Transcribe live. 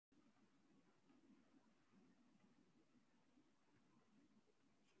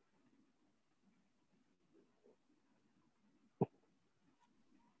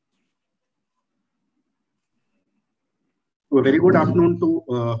A very good afternoon to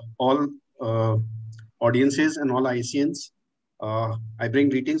all audiences and all ICNs. I bring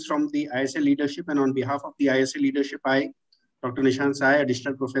greetings from the ISA leadership, and on behalf of the ISA leadership, I, Dr. Nishant Sai,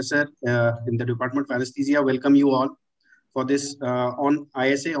 additional professor in the Department of Anesthesia, welcome you all for this on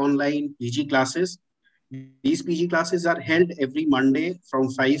ISA online PG classes. These PG classes are held every Monday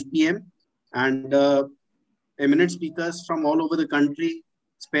from 5 p.m. and eminent speakers from all over the country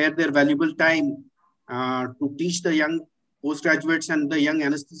spare their valuable time to teach the young postgraduates and the young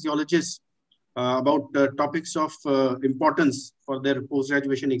anesthesiologists about topics of importance for their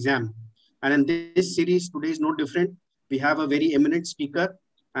post-graduation exam. And in this series, today is no different. We have a very eminent speaker,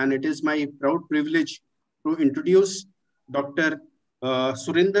 and it is my proud privilege to introduce Dr.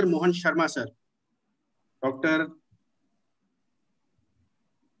 Surinder Mohan Sharma, sir. Dr.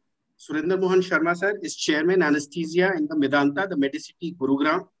 Surinder Mohan Sharma, sir, is Chairman Anesthesia in the Medanta, the Medicity,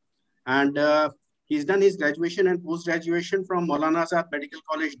 Gurugram. And he's done his graduation and post-graduation from Maulana Azad Medical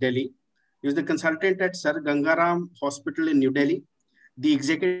College, Delhi. He is the consultant at Sir Gangaram Hospital in New Delhi, the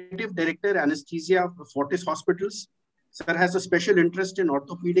Executive Director Anesthesia of Fortis Hospitals. Sir has a special interest in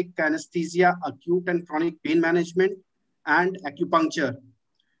orthopedic anesthesia, acute and chronic pain management, and acupuncture.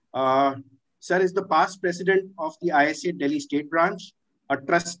 Sir is the past president of the ISA Delhi State Branch, a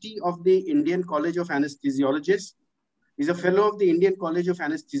trustee of the Indian College of Anesthesiologists. He's a fellow of the Indian College of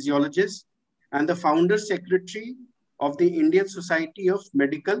Anesthesiologists and the founder secretary of the Indian Society of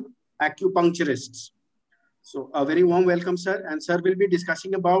Medical Acupuncturists. So a very warm welcome, sir. And sir will be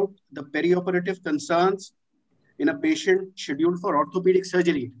discussing about the perioperative concerns in a patient scheduled for orthopedic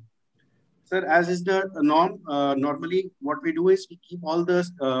surgery. Sir, as is the norm, normally what we do is we keep all the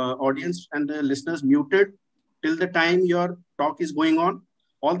audience and the listeners muted till the time your talk is going on.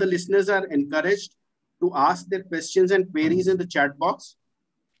 All the listeners are encouraged to ask their questions and queries in the chat box.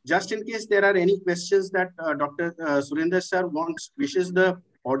 Just in case there are any questions that Dr. Surinder sir wishes the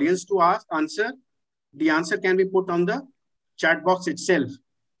audience to answer, the answer can be put on the chat box itself.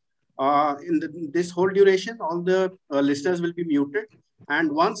 This whole duration, all the listeners will be muted.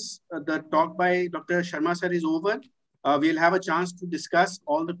 And once the talk by Dr. Sharma sir is over, we'll have a chance to discuss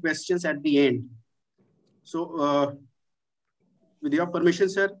all the questions at the end. So, with your permission,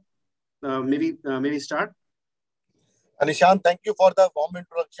 sir, maybe start. Nishant, thank you for the warm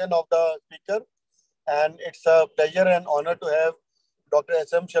introduction of the speaker. And it's a pleasure and honor to have Dr.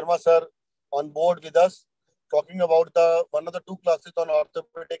 S.M. Sharma sir on board with us, talking about one of the two classes on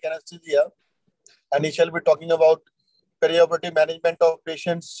orthopedic anesthesia. And he shall be talking about perioperative management of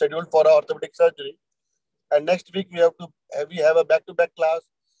patients scheduled for orthopedic surgery. And next week we have a back-to-back class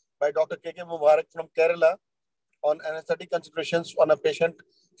by Dr. K.K. Mubarak from Kerala on anesthetic considerations on a patient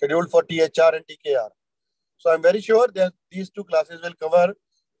scheduled for THR and TKR. So I'm very sure that these two classes will cover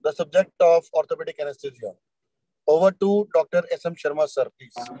the subject of orthopedic anesthesia. Over to Dr. S.M. Sharma, sir,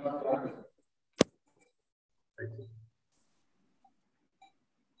 please.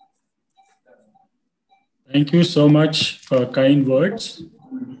 Thank you so much for kind words.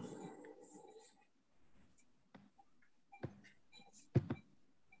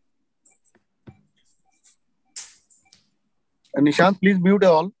 Nishant, please mute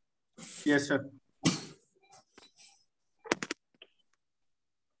all. Yes, sir.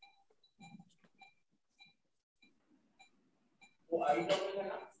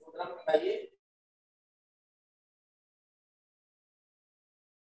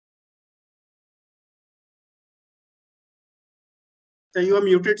 So you are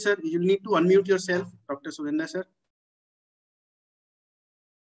muted, sir. You need to unmute yourself, Dr. Surinder, sir.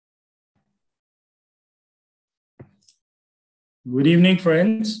 Good evening,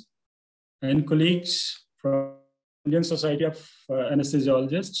 friends and colleagues from Indian Society of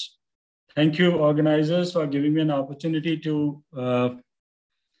Anesthesiologists. Thank you, organizers, for giving me an opportunity to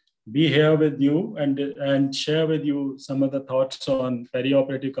be here with you and share with you some of the thoughts on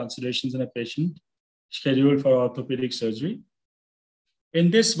perioperative considerations in a patient scheduled for orthopedic surgery. In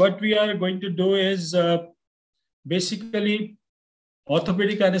this, what we are going to do is basically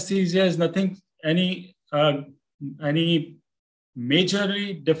orthopedic anesthesia is nothing any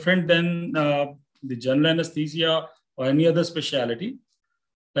majorly different than the general anesthesia or any other specialty.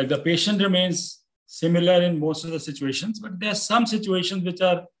 Like the patient remains similar in most of the situations, but there are some situations which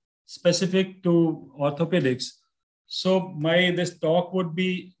are specific to orthopedics. So this talk would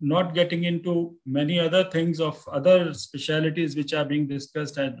be not getting into many other things of other specialties which are being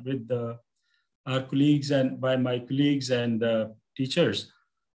discussed with our colleagues and by my colleagues and teachers.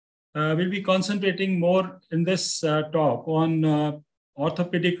 We'll be concentrating more in this talk on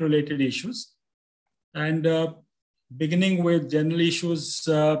orthopedic related issues and beginning with general issues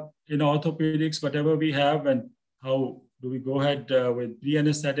in orthopedics, whatever we have and how do we go ahead with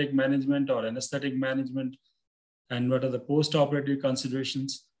pre-anesthetic management or anesthetic management? And what are the post-operative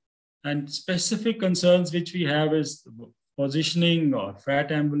considerations? And specific concerns which we have is positioning or fat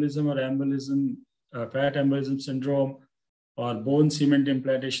embolism or fat embolism syndrome, or bone cement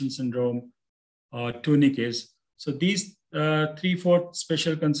implantation syndrome, or tunicase. So these 3-4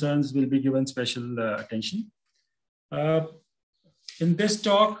 special concerns will be given special attention. In this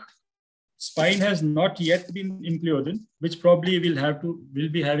talk, spine has not yet been included, which probably we'll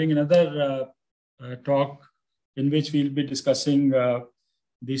be having another talk in which we'll be discussing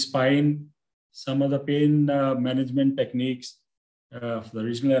the spine, some of the pain management techniques of the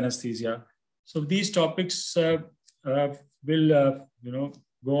regional anesthesia. So these topics will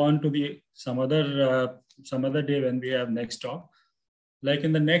go on to some other day when we have next talk. Like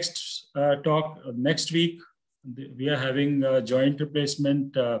in the next talk next week, we are having joint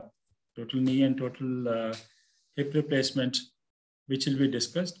replacement, total knee and total hip replacement, which will be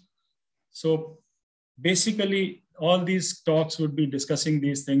discussed. So basically, all these talks would be discussing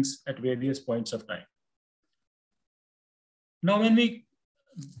these things at various points of time. Now, when we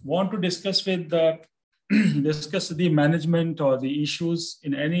want to discuss the management or the issues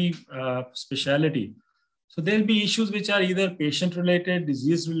in any specialty, so there'll be issues which are either patient-related,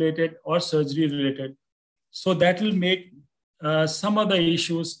 disease-related, or surgery-related. So that will make some of the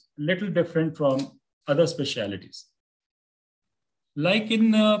issues little different from other specialties. Like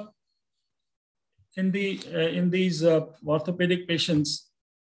in these orthopedic patients,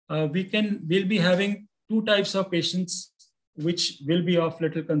 we'll be having 2 types of patients which will be of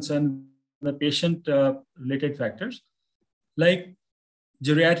little concern, the patient related factors, like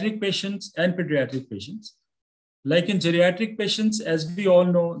geriatric patients and pediatric patients. Like in geriatric patients, as we all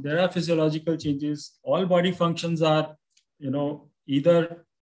know, there are physiological changes. All body functions are, either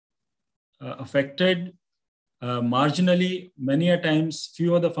affected marginally. Many a times,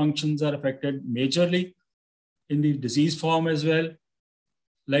 few of the functions are affected majorly in the disease form as well.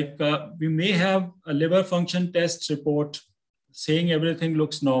 Like we may have a liver function test report saying everything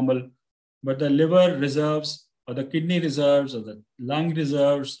looks normal, but the liver reserves or the kidney reserves or the lung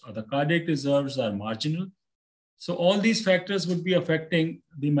reserves or the cardiac reserves are marginal. So all these factors would be affecting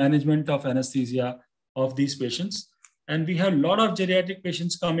the management of anesthesia of these patients. And we have a lot of geriatric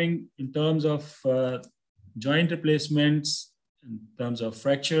patients coming in terms of joint replacements, in terms of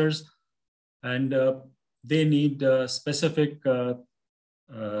fractures, and they need specific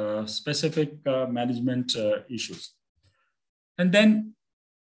management issues. And then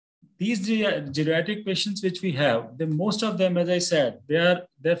these geriatric patients which we have, most of them, as I said,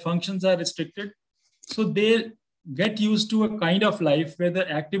 their functions are restricted. So they get used to a kind of life where the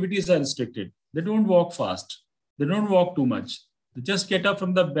activities are restricted. They don't walk fast. They don't walk too much. They just get up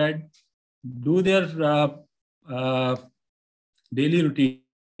from the bed, do their daily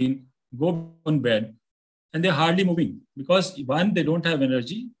routine, go on bed, and they're hardly moving because 1, they don't have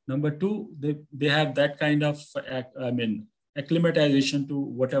energy. Number 2, they have that kind of acclimatization to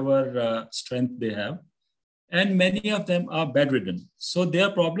whatever strength they have. And many of them are bedridden. So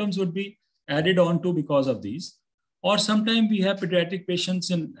their problems would be added on to because of these. Or sometimes we have pediatric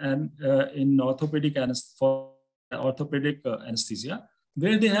patients in orthopedic anesthesia,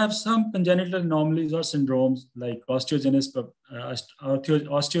 where they have some congenital anomalies or syndromes like osteogenesis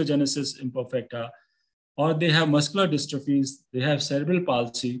imperfecta, or they have muscular dystrophies, they have cerebral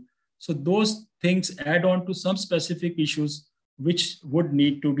palsy. So those things add on to some specific issues which would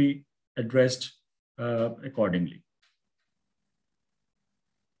need to be addressed accordingly.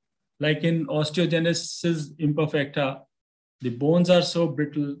 Like in osteogenesis imperfecta, the bones are so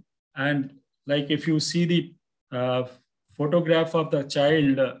brittle, and like if you see the photograph of the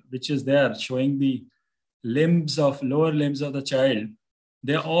child, which is there showing the lower limbs of the child,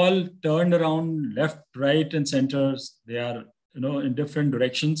 they're all turned around left, right, and centers. They are, in different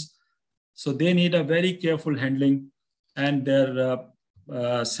directions. So they need a very careful handling, and their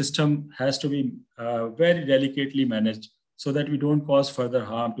system has to be very delicately managed so that we don't cause further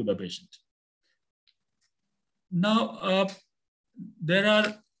harm to the patient. Now, there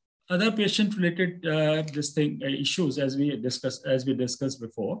are other patient-related issues as we discussed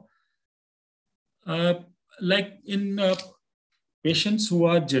before. Like in patients who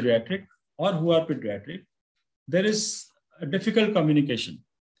are geriatric or who are pediatric, there is a difficult communication.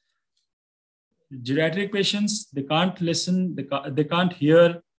 Geriatric patients, they can't listen, they can't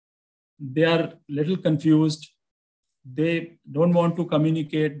hear, they are little confused, they don't want to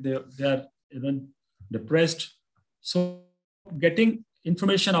communicate, they are even depressed. So getting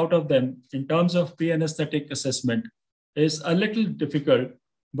information out of them in terms of pre-anesthetic assessment is a little difficult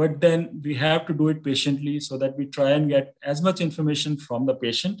but then we have to do it patiently so that we try and get as much information from the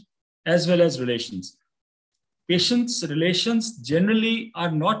patient as well as relations. Patients' relations generally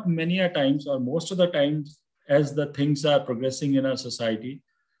are not many a times or most of the times, as the things are progressing in our society,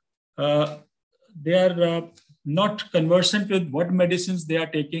 they are not conversant with what medicines they are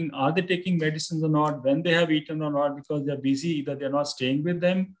taking. Are they taking medicines or not? When they have eaten or not? Because they're busy, either they're not staying with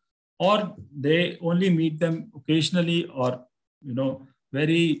them, or they only meet them occasionally, or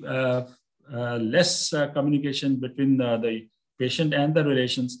very less communication between the patient and the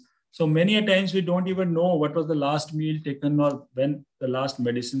relations. So many a times we don't even know what was the last meal taken, or when the last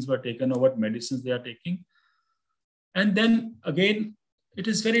medicines were taken, or what medicines they are taking. And then again, it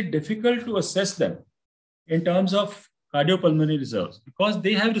is very difficult to assess them in terms of cardiopulmonary reserves because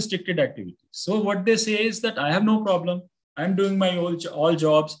they have restricted activity. So what they say is that I have no problem. I'm doing my all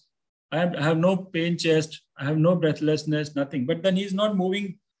jobs. I have no pain chest. I have no breathlessness, nothing. But then he's not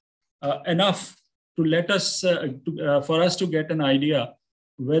moving enough to let us, for us to get an idea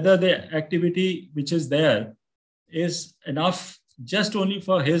whether the activity which is there is enough just only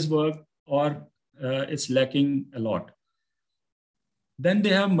for his work, or it's lacking a lot. Then they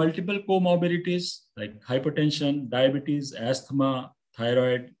have multiple comorbidities like hypertension, diabetes, asthma,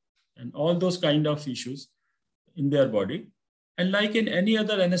 thyroid, and all those kind of issues in their body. And like in any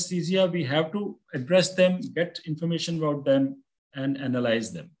other anesthesia, we have to address them, get information about them, and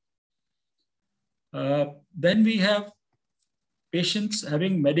analyze them. Then we have patients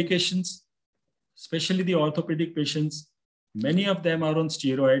having medications, especially the orthopedic patients. Many of them are on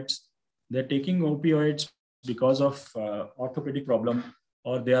steroids. They're taking opioids because of orthopedic problem,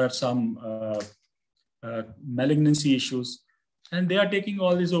 or there are some malignancy issues, and they are taking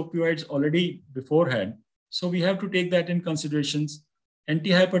all these opioids already beforehand. So we have to take that in considerations.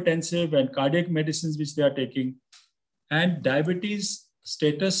 Antihypertensive and cardiac medicines which they are taking, and diabetes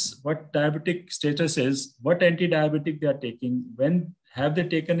status, what diabetic status is, what anti-diabetic they are taking, when have they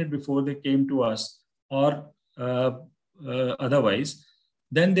taken it before they came to us, or otherwise.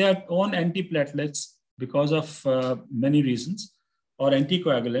 Then they are on antiplatelets because of many reasons, or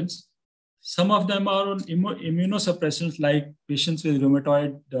anticoagulants. Some of them are on immunosuppressants, like patients with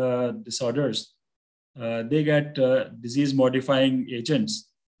rheumatoid disorders. They get disease-modifying agents,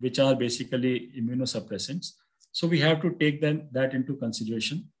 which are basically immunosuppressants. So we have to take that into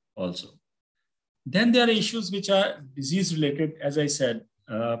consideration also. Then there are issues which are disease-related, as I said,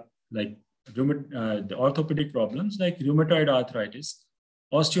 like the orthopedic problems like rheumatoid arthritis,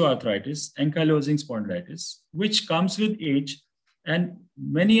 osteoarthritis, ankylosing spondylitis, which comes with age. And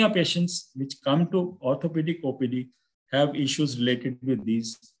many patients which come to orthopedic OPD have issues related with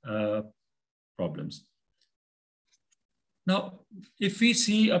these problems. Now, if we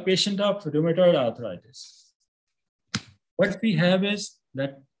see a patient of rheumatoid arthritis, what we have is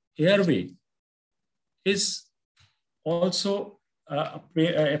that airway is also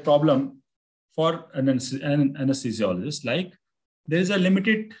a problem for an anesthesiologist. Like there is a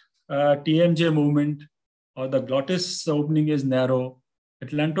limited TMJ movement, or the glottis opening is narrow,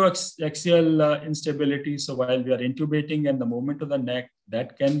 atlantoaxial instability. So while we are intubating and the movement of the neck,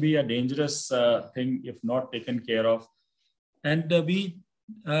 that can be a dangerous thing if not taken care of. And we,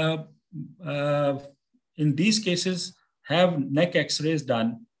 in these cases, have neck x-rays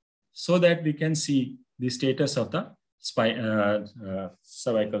done so that we can see the status of the spine,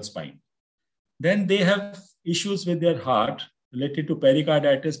 cervical spine. Then they have issues with their heart related to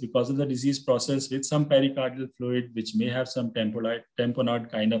pericarditis because of the disease process with some pericardial fluid, which may have some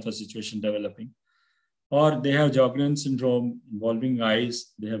tamponade kind of a situation developing. Or they have Sjogren syndrome involving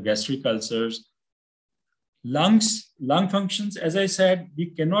eyes. They have gastric ulcers. Lung functions, as I said, we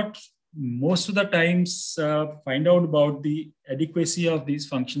cannot most of the times find out about the adequacy of these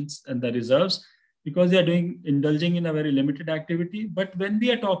functions and the reserves because they are indulging in a very limited activity. But when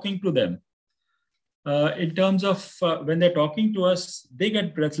we are talking to them, in terms of when they're talking to us, they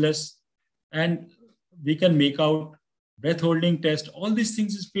get breathless and we can make out breath holding test. All these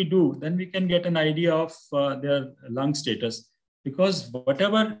things if we do, then we can get an idea of their lung status, because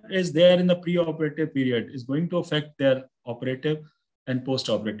whatever is there in the pre-operative period is going to affect their operative and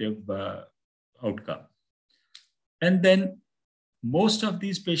post-operative outcome. And then most of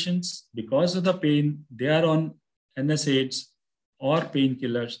these patients, because of the pain, they are on NSAIDs or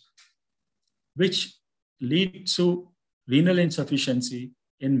painkillers, which lead to renal insufficiency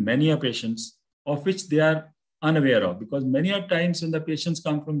in many patients, of which they are unaware of, because many times when the patients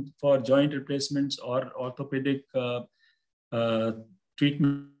come for joint replacements or orthopedic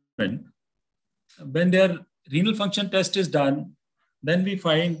treatment, when their renal function test is done, then we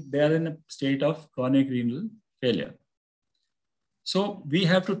find they are in a state of chronic renal failure. So we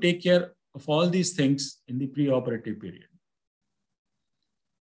have to take care of all these things in the preoperative period.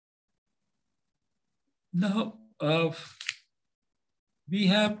 Now, we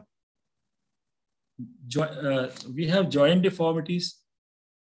have joint deformities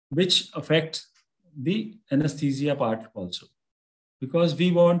which affect the anesthesia part also, because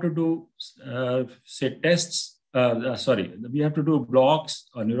we want to do say tests. We have to do blocks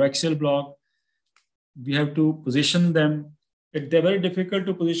or neuraxial block. We have to position them. They're very difficult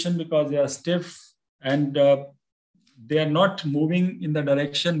to position because they are stiff and they are not moving in the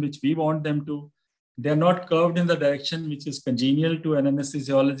direction which we want them to. They are not curved in the direction which is congenial to an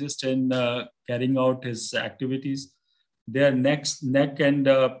anesthesiologist in carrying out his activities. Their neck and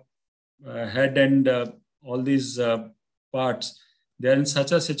head and all these parts, they are in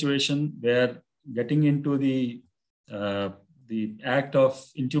such a situation where getting into the act of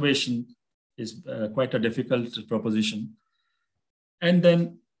intubation is quite a difficult proposition. And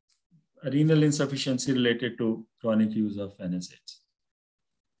then renal insufficiency related to chronic use of NSAIDs.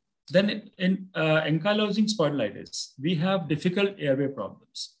 Then in ankylosing spondylitis, we have difficult airway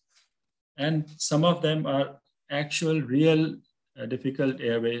problems. And some of them are actual, real difficult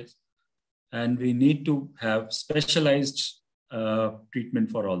airways. And we need to have specialized treatment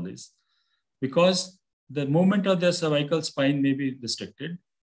for all this. Because the movement of their cervical spine may be restricted.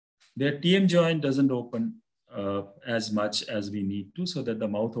 Their TM joint doesn't open as much as we need to, so that the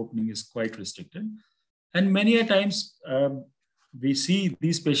mouth opening is quite restricted. And many a times, we see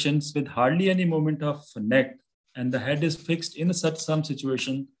these patients with hardly any movement of neck, and the head is fixed in some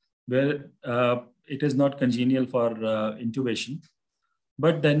situation where it is not congenial for intubation.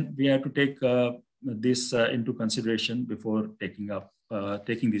 But then we have to take this into consideration before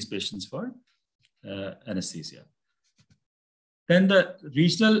taking these patients for anesthesia. Then the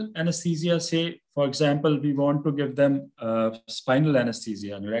regional anesthesia, say, for example, we want to give them spinal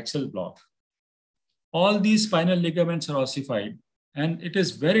anesthesia, neuraxial block. All these spinal ligaments are ossified, and it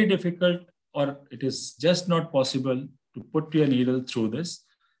is very difficult, or it is just not possible to put your needle through this.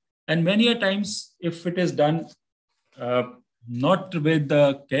 And many a times, if it is done not with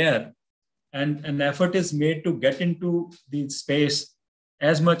the care, and an effort is made to get into the space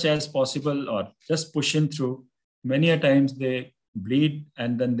as much as possible, or just push in through, many a times they bleed,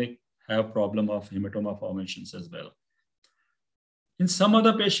 and then they have problem of hematoma formations as well. In some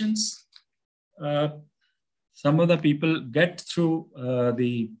other patients, some of the people get through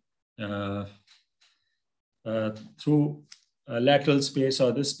through lateral space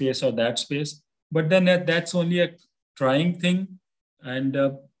or this space or that space, but then that's only a trying thing, and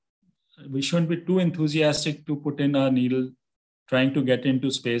we shouldn't be too enthusiastic to put in our needle trying to get into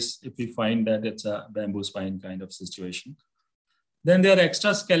space if we find that it's a bamboo spine kind of situation. Then there are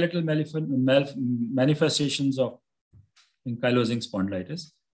extraskeletal manifestations of ankylosing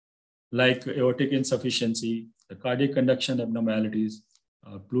spondylitis, like aortic insufficiency, the cardiac conduction abnormalities,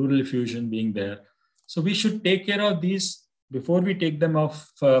 pleural effusion being there. So we should take care of these before we take them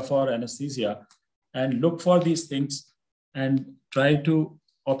off for anesthesia, and look for these things and try to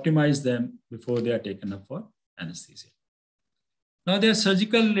optimize them before they are taken up for anesthesia. Now, there are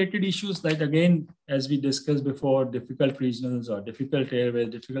surgical related issues, like, again, as we discussed before, difficult regionals or difficult airways,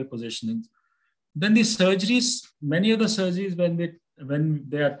 difficult positionings. Then the surgeries, many of the surgeries, when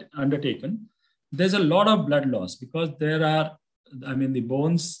they are undertaken, there's a lot of blood loss, because there are, the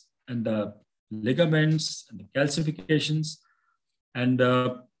bones and the ligaments and the calcifications and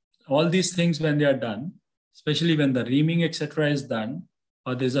all these things, when they are done, especially when the reaming, etc. is done,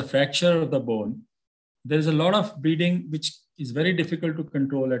 or there's a fracture of the bone, there's a lot of bleeding, which is very difficult to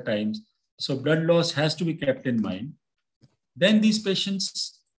control at times. So blood loss has to be kept in mind. Then these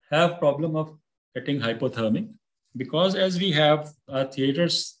patients have problem of getting hypothermic, because as we have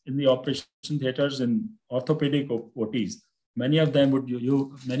theaters in the operation theaters in orthopedic OTs, many of them would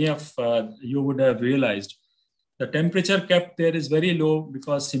you would have realized the temperature kept there is very low,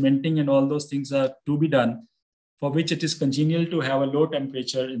 because cementing and all those things are to be done, for which it is congenial to have a low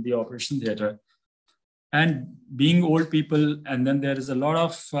temperature in the operation theater. And being old people, and then there is a lot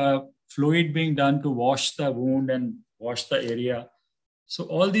of fluid being done to wash the wound and wash the area. So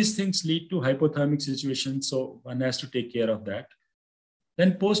all these things lead to hypothermic situations. So one has to take care of that.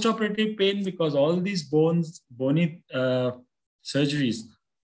 Then post-operative pain, because all these bony surgeries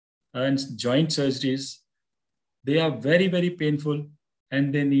and joint surgeries, they are very, very painful,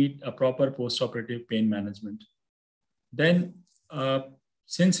 and they need a proper post-operative pain management. Then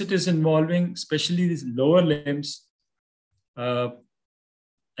since it is involving especially these lower limbs and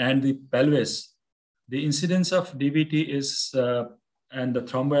the pelvis, the incidence of DVT is and the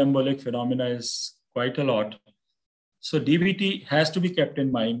thromboembolic phenomena is quite a lot. So DVT has to be kept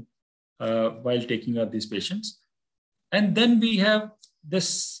in mind while taking up these patients. And then we have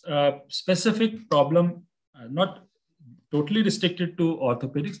this specific problem, not totally restricted to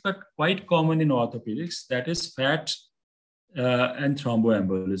orthopedics, but quite common in orthopedics, that is fat and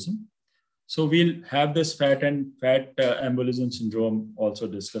thromboembolism. So we'll have this fat embolism syndrome also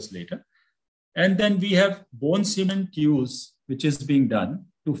discussed later. And then we have bone cement use, which is being done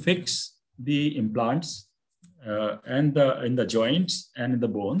to fix the implants and in the joints and in the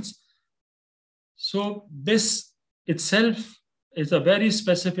bones. So this itself is a very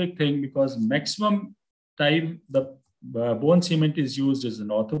specific thing, because maximum time the bone cement is used is in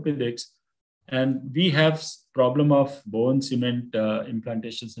orthopedics, and we have problem of bone cement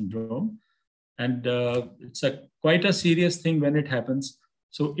implantation syndrome, and it's quite a serious thing when it happens.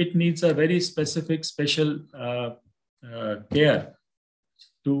 So it needs a very specific, special care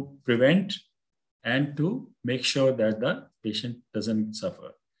to prevent and to make sure that the patient doesn't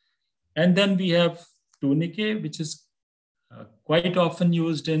suffer. And then we have tourniquet, which is quite often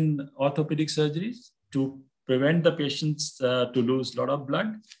used in orthopedic surgeries to prevent the patients to lose a lot of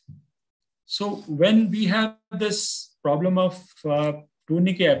blood. So when we have this problem of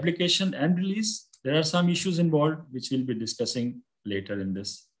tourniquet application and release, there are some issues involved, which we'll be discussing later in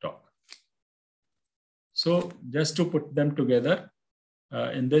this talk. So just to put them together,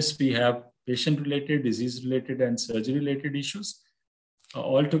 in this we have patient-related, disease-related, and surgery-related issues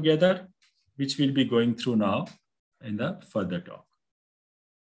all together, which we'll be going through now in the further talk.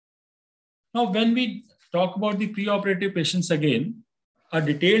 Now, when we talk about the preoperative patients again, a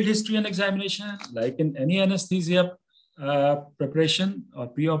detailed history and examination, like in any anesthesia preparation or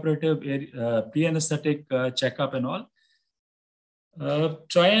preoperative pre-anesthetic checkup and all,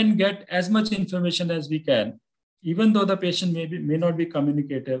 try and get as much information as we can, even though the patient may not be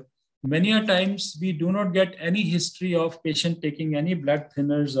communicative. Many a times we do not get any history of patient taking any blood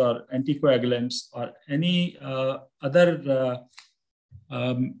thinners or anticoagulants or any other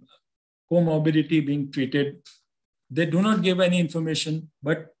comorbidity being treated. They do not give any information,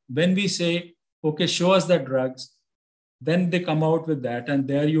 but when we say, okay, show us the drugs, then they come out with that, and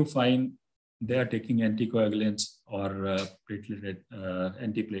there you find they are taking anticoagulants or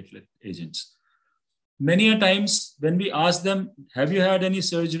antiplatelet agents. Many a times when we ask them, have you had any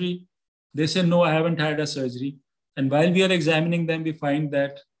surgery? They say, no, I haven't had a surgery. And while we are examining them, we find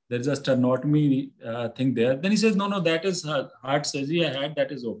that there's a sternotomy thing there. Then he says, no, that is heart surgery I had,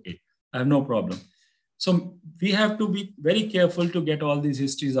 that is okay. I have no problem. So we have to be very careful to get all these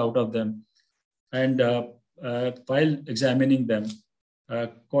histories out of them. And while examining them,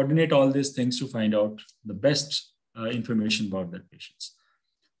 coordinate all these things to find out the best information about their patients.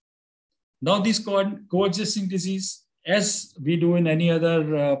 Now, these coexisting disease, as we do in any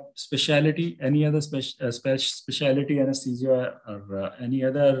other specialty, any other specialty anesthesia or any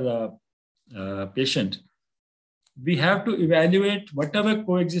other patient, we have to evaluate whatever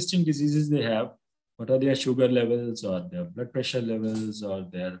coexisting diseases they have, what are their sugar levels or their blood pressure levels or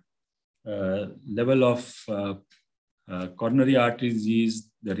their level of coronary artery disease,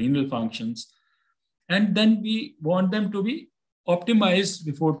 the renal functions. And then we want them to be optimized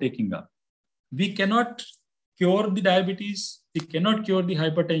before taking up. We cannot cure the diabetes, we cannot cure the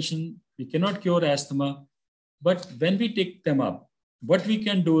hypertension, we cannot cure asthma. But when we take them up, what we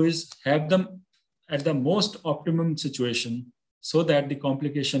can do is have them at the most optimum situation so that the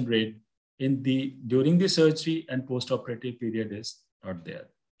complication rate during the surgery and post-operative period is not there.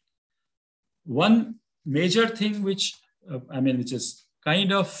 One major thing which is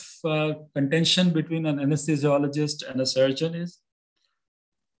kind of contention between an anesthesiologist and a surgeon is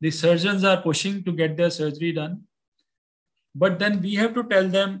the surgeons are pushing to get their surgery done. But then we have to tell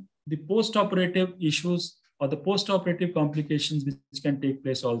them the post-operative issues or the post-operative complications which can take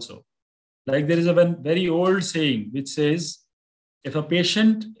place also. Like there is a very old saying which says, if a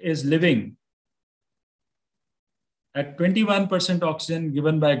patient is living at 21% oxygen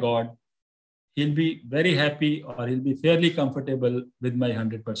given by God, he'll be very happy or he'll be fairly comfortable with my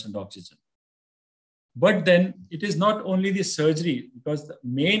 100% oxygen. But then it is not only the surgery, because the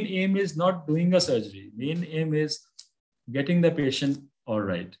main aim is not doing a surgery. Main aim is getting the patient all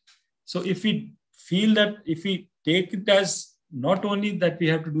right. So if we feel that if we take it as not only that we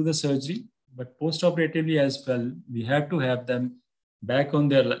have to do the surgery, but post-operatively as well, we have to have them back on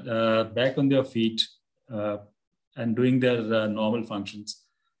their feet and doing their normal functions.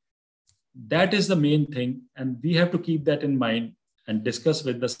 That is the main thing. And we have to keep that in mind and discuss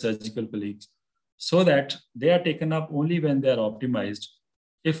with the surgical colleagues so that they are taken up only when they are optimized,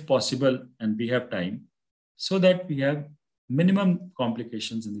 if possible, and we have time, so that we have minimum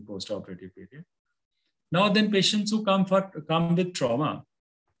complications in the post-operative period. Now then, patients who come with trauma,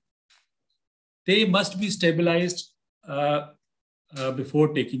 they must be stabilized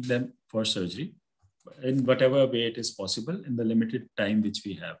before taking them for surgery in whatever way it is possible in the limited time which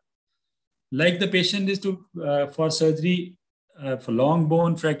we have. Like the patient is for surgery for long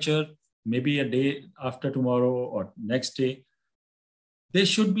bone fracture, maybe a day after tomorrow or next day, they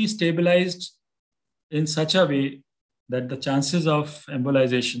should be stabilized in such a way that the chances of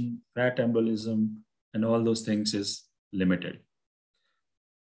embolization, fat embolism, and all those things is limited.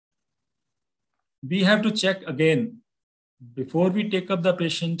 We have to check again, before we take up the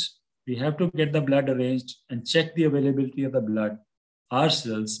patient, we have to get the blood arranged and check the availability of the blood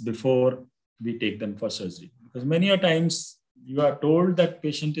ourselves before we take them for surgery. Because many a times you are told that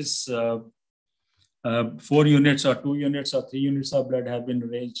patient is 4 units or 2 units or 3 units of blood have been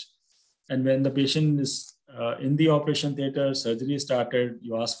arranged. And when the patient is in the operation theater, surgery started,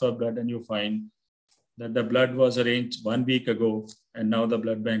 you ask for blood and you find that the blood was arranged 1 week ago, and now the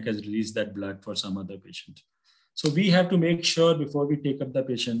blood bank has released that blood for some other patient. So we have to make sure before we take up the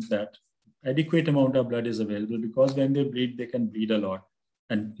patient that adequate amount of blood is available, because when they bleed, they can bleed a lot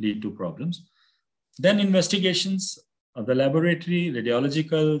and lead to problems. Then investigations of the laboratory,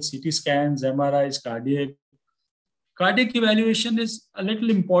 radiological, CT scans, MRIs, cardiac. Cardiac evaluation is a little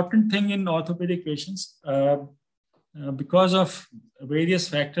important thing in orthopedic patients because of various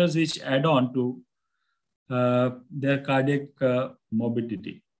factors which add on to their cardiac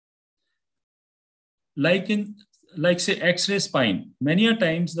morbidity. Like say X-ray spine, many a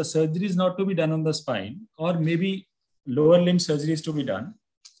times the surgery is not to be done on the spine, or maybe lower limb surgery is to be done.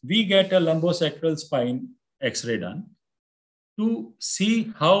 We get a lumbosacral spine X-ray done to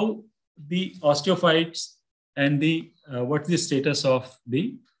see how the osteophytes and what's the status of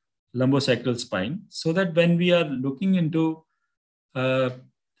the lumbosacral spine, so that when we are looking into or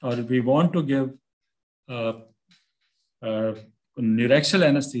we want to give neuraxial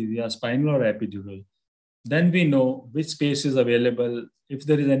anesthesia, spinal or epidural, then we know which space is available, if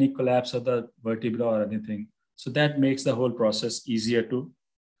there is any collapse of the vertebra or anything. So that makes the whole process easier to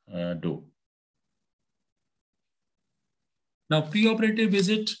do. Now, preoperative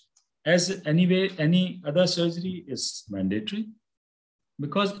visit, as any other surgery, is mandatory,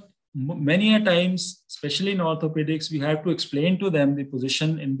 because many a times, especially in orthopedics, we have to explain to them the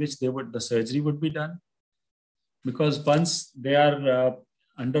position in which the surgery would be done. Because once they are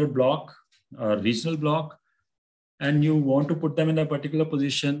under block or regional block, and you want to put them in a particular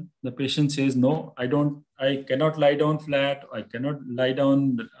position, the patient says, no, I cannot lie down flat, I cannot lie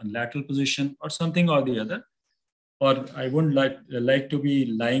down in lateral position or something or the other, or I wouldn't like to be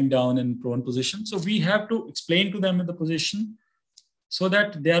lying down in prone position. So we have to explain to them in the position so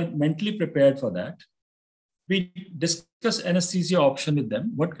that they are mentally prepared for that. We discuss anesthesia option with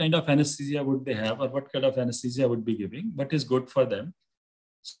them. What kind of anesthesia would they have, or what kind of anesthesia would be giving, what is good for them,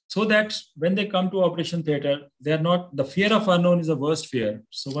 so that when they come to operation theater, they are not, the fear of unknown is the worst fear.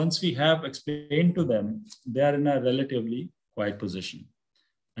 So once we have explained to them, they are in a relatively quiet position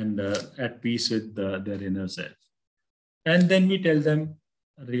and at peace with their inner self. And then we tell them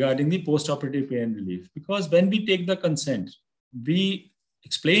regarding the post-operative pain relief, because when we take the consent, we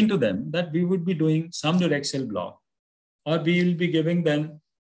explain to them that we would be doing some neuraxial block, or we will be giving them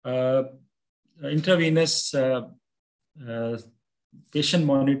intravenous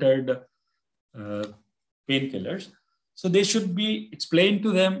patient-monitored painkillers. So they should be explained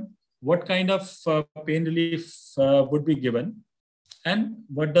to them what kind of pain relief would be given, and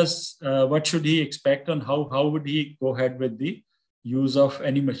what should he expect, and how would he go ahead with the use of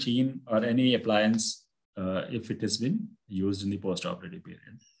any machine or any appliance if it has been used in the post-operative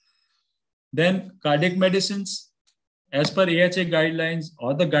period. Then cardiac medicines, as per AHA guidelines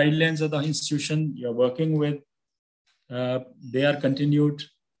or the guidelines of the institution you're working with, they are continued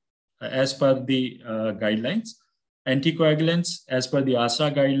as per the guidelines. Anticoagulants as per the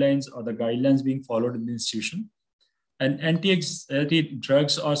ASA guidelines or the guidelines being followed in the institution. And anti-anxiety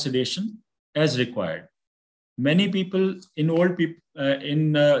drugs or sedation as required. Many people do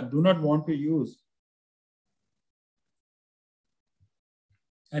not want to use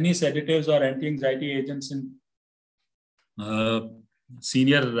any sedatives or anti-anxiety agents in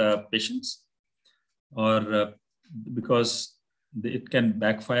senior patients, or because it can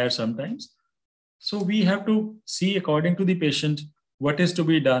backfire sometimes. So we have to see according to the patient what is to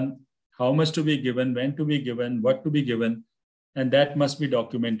be done, how much to be given, when to be given, what to be given, and that must be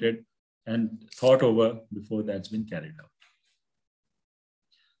documented and thought over before that's been carried out.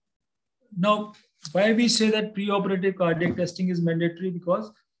 Now, why we say that preoperative cardiac testing is mandatory?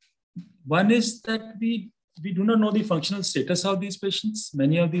 Because one is that we do not know the functional status of these patients,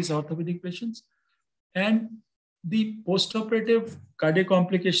 many of these orthopedic patients. And the postoperative cardiac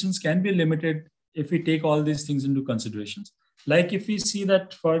complications can be limited if we take all these things into considerations. Like if we see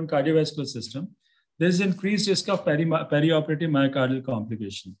that for the cardiovascular system, there is increased risk of perioperative myocardial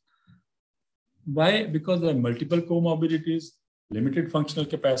complication. Why? Because there are multiple comorbidities, limited functional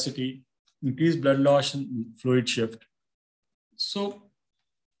capacity, increased blood loss and fluid shift. So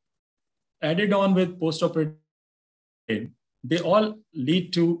added on with postoperative pain, they all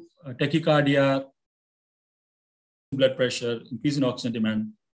lead to tachycardia, blood pressure, increase in oxygen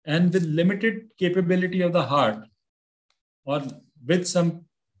demand, and with limited capability of the heart or with some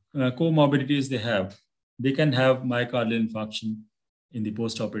comorbidities they can have myocardial infarction in the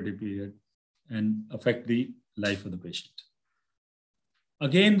postoperative period and affect the life of the patient.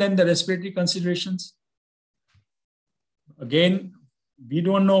 Again, then the respiratory considerations. Again, we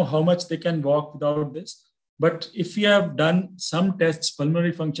don't know how much they can walk without this, but if we have done some tests,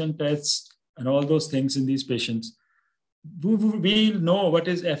 pulmonary function tests, and all those things in these patients, we know what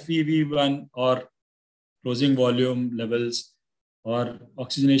is FEV1 or closing volume levels or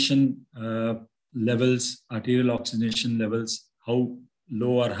oxygenation levels, arterial oxygenation levels, how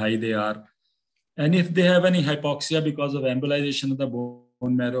low or high they are. And if they have any hypoxia because of embolization of the bone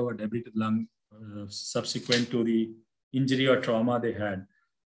marrow or debris to the lung subsequent to the injury or trauma they had.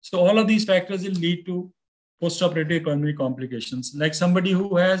 So all of these factors will lead to postoperative pulmonary complications. Like somebody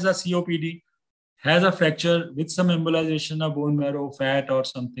who has a COPD, has a fracture with some embolization of bone marrow, fat or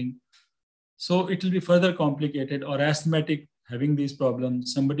something. So it will be further complicated, or asthmatic having these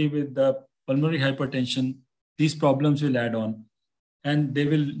problems. Somebody with the pulmonary hypertension, these problems will add on and they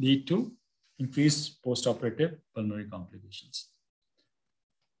will lead to increased postoperative pulmonary complications.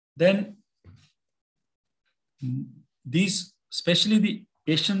 Then these, especially the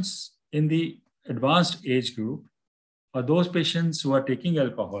patients in the advanced age group, or those patients who are taking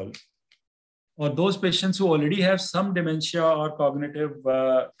alcohol, or those patients who already have some dementia or cognitive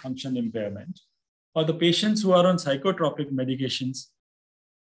function impairment, or the patients who are on psychotropic medications,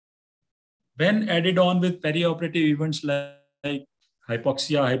 when added on with perioperative events like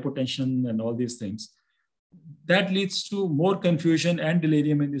hypoxia, hypotension, and all these things, that leads to more confusion and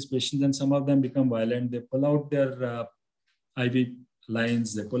delirium in these patients, and some of them become violent. They pull out their IV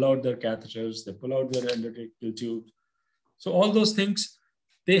lines, they pull out their catheters, they pull out their endotracheal tubes. So all those things,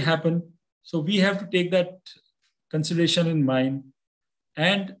 they happen. So we have to take that consideration in mind,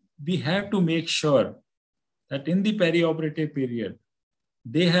 and we have to make sure that in the perioperative period,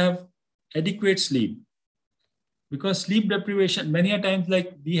 they have adequate sleep. Because sleep deprivation, many a times,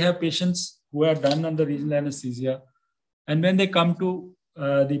 like we have patients who are done under regional anesthesia, and when they come to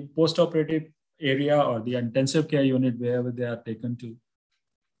the postoperative area or the intensive care unit, wherever they are taken to,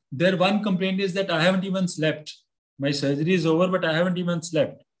 their one complaint is that I haven't even slept. My surgery is over, but I haven't even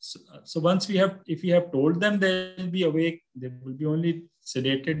slept. So once if we have told them they will be awake, they will be only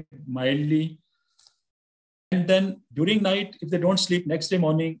sedated mildly. And then during night, if they don't sleep, next day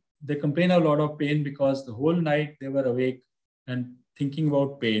morning, they complain a lot of pain because the whole night they were awake and thinking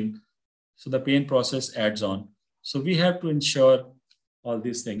about pain. So the pain process adds on. So we have to ensure all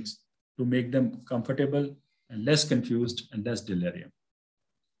these things to make them comfortable and less confused and less delirium.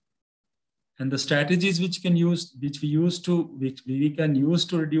 And the strategies which we can use to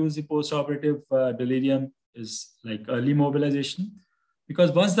reduce the postoperative delirium is like early mobilization.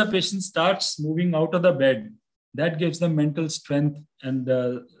 Because once the patient starts moving out of the bed, that gives them mental strength and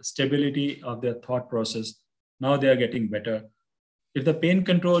the stability of their thought process. Now they are getting better. If the pain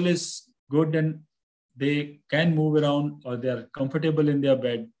control is good and they can move around or they are comfortable in their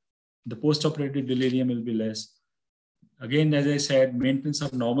bed, the postoperative delirium will be less. Again, as I said, maintenance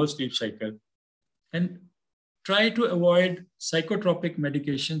of normal sleep cycle. And try to avoid psychotropic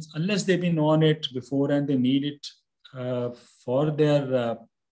medications unless they've been on it before and they need it for their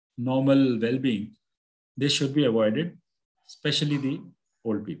normal well-being. They should be avoided, especially the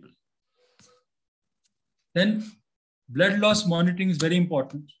old people. Then blood loss monitoring is very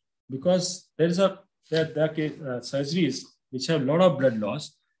important because there are surgeries which have a lot of blood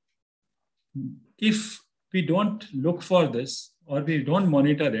loss. If we don't look for this or we don't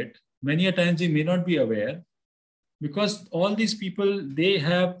monitor it, many a times we may not be aware, because all these people, they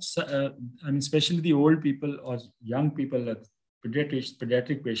have, especially the old people or young people,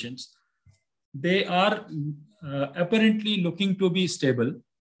 pediatric patients, they are apparently looking to be stable.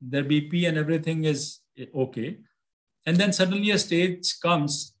 Their BP and everything is okay. And then suddenly a stage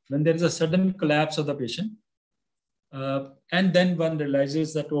comes when there is a sudden collapse of the patient. And then one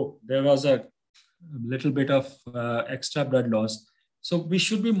realizes that, oh, there was a little bit of extra blood loss. So we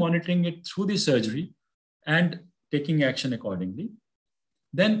should be monitoring it through the surgery and taking action accordingly.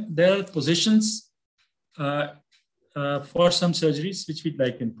 Then there are positions for some surgeries, which we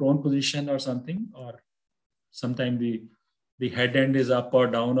like in prone position or something, or sometimes the head end is up or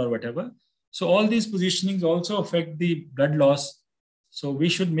down or whatever. So all these positionings also affect the blood loss. So we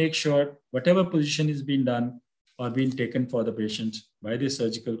should make sure whatever position is being done or being taken for the patient by the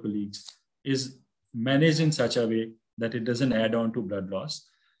surgical colleagues is managed in such a way that it doesn't add on to blood loss.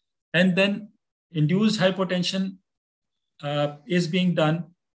 And then induced hypotension is being done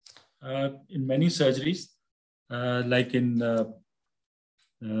in many surgeries, like in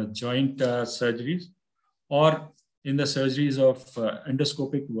joint surgeries or in the surgeries of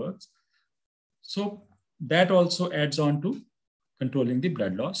endoscopic works. So that also adds on to controlling the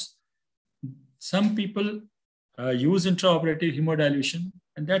blood loss. Some people use intraoperative hemodilution,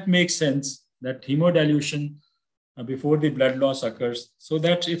 and that makes sense, that hemodilution before the blood loss occurs, so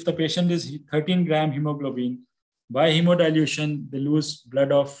that if the patient is 13 gram hemoglobin, by hemodilution, they lose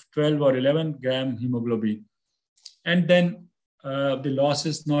blood of 12 or 11 gram hemoglobin. And then the loss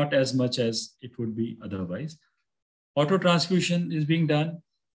is not as much as it would be otherwise. Autotransfusion is being done.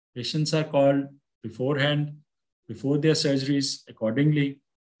 Patients are called beforehand, before their surgeries accordingly,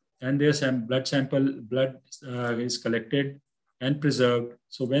 and their blood is collected and preserved.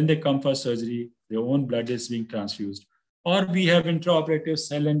 So when they come for surgery, their own blood is being transfused. Or we have intraoperative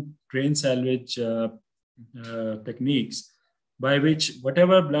cell and drain salvage techniques by which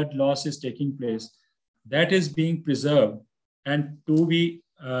whatever blood loss is taking place, that is being preserved and to be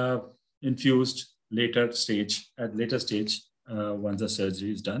infused at later stage once the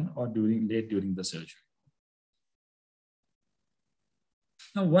surgery is done or late during the surgery.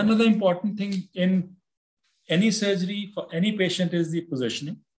 Now, one other important thing in any surgery for any patient is the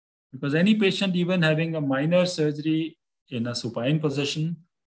positioning, because any patient, even having a minor surgery in a supine position,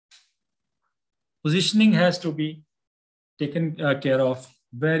 positioning has to be taken care of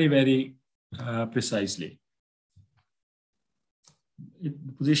very, very precisely.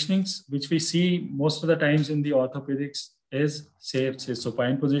 Positionings, which we see most of the times in the orthopedics, is say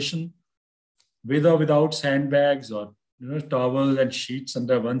supine position, with or without sandbags, or towel and sheets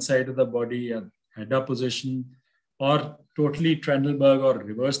under one side of the body, and head up position, or totally Trendelenburg or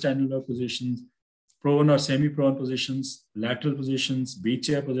reverse Trendelenburg positions, prone or semi-prone positions, lateral positions, B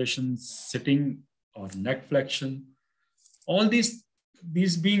chair positions, sitting or neck flexion. All these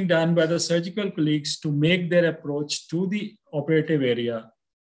being done by the surgical colleagues to make their approach to the operative area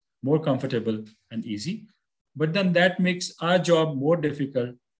more comfortable and easy. But then that makes our job more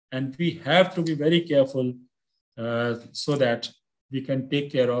difficult, and we have to be very careful so that we can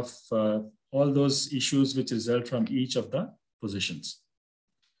take care of all those issues which result from each of the positions.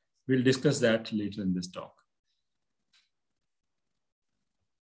 We'll discuss that later in this talk.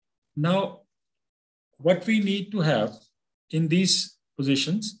 Now, what we need to have in these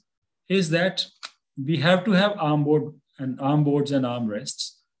positions is that we have to have arm boards and arm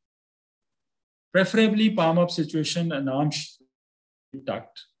rests, preferably palm up situation and arms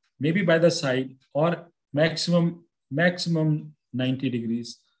tucked, maybe by the side, or maximum 90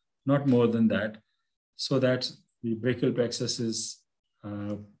 degrees, not more than that, so that the brachial plexus is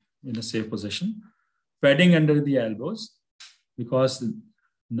in a safe position. Padding under the elbows, because the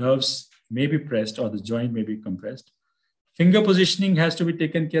nerves may be pressed or the joint may be compressed. Finger positioning has to be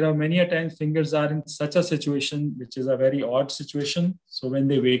taken care of. Many a times fingers are in such a situation, which is a very odd situation. So when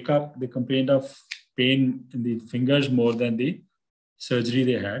they wake up, they complain of pain in the fingers more than the surgery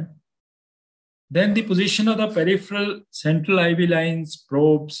they had. Then the position of the peripheral central IV lines,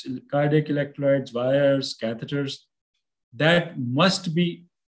 probes, cardiac electrolytes, wires, catheters, that must be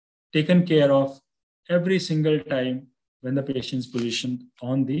taken care of every single time when the patient is positioned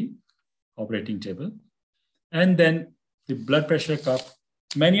on the operating table. And then the blood pressure cuff.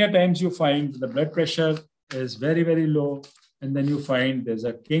 Many a times you find the blood pressure is very, very low, and then you find there's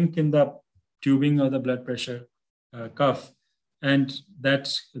a kink in the tubing of the blood pressure cuff, and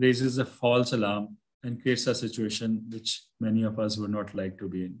that raises a false alarm and creates a situation which many of us would not like to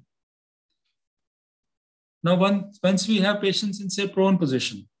be in. Now, once we have patients in, say, prone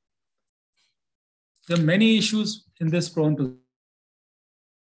position, there are many issues in this prone position.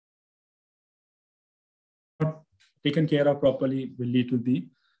 Not taken care of properly will lead to the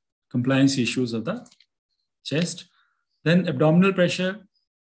compliance issues of the chest. Then abdominal pressure.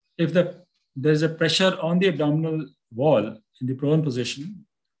 If there's a pressure on the abdominal wall in the prone position,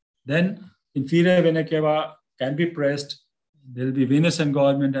 then inferior vena cava can be pressed. There will be venous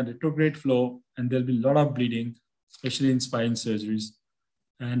engorgement and retrograde flow, and there will be a lot of bleeding, especially in spine surgeries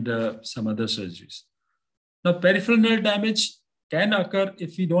and some other surgeries. Now, peripheral nerve damage can occur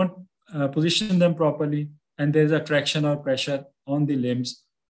if we don't position them properly, and there's a traction or pressure on the limbs.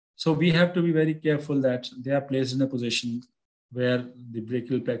 So we have to be very careful that they are placed in a position where the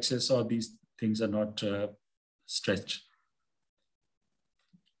brachial plexus or these things are not stretched.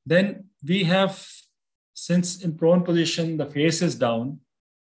 Then we have, since in prone position, the face is down,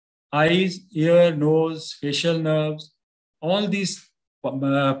 eyes, ear, nose, facial nerves, all these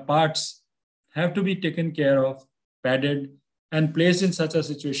parts have to be taken care of, padded, and placed in such a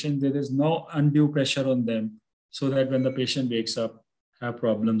situation there is no undue pressure on them, so that when the patient wakes up, have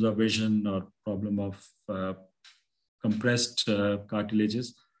problems of vision or problem of compressed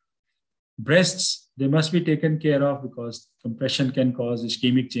cartilages. Breasts, they must be taken care of because compression can cause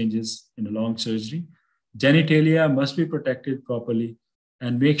ischemic changes in a long surgery. Genitalia must be protected properly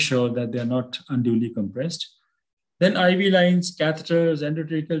and make sure that they are not unduly compressed. Then IV lines, catheters,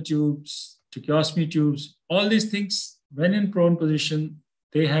 endotracheal tubes, tracheostomy tubes, all these things, when in prone position,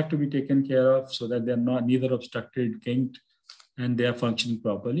 they have to be taken care of so that they are not neither obstructed, kinked, and they are functioning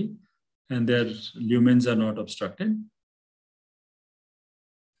properly, and their lumens are not obstructed.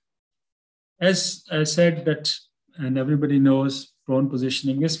 As I said that, and everybody knows, prone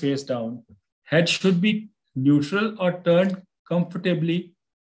positioning is face down. Head should be neutral or turned comfortably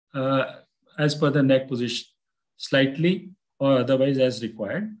as per the neck position, slightly or otherwise as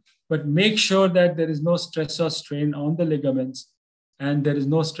required. But make sure that there is no stress or strain on the ligaments and there is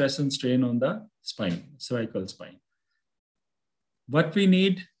no stress and strain on the spine, cervical spine. What we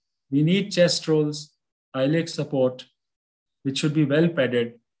need chest rolls, iliac support, which should be well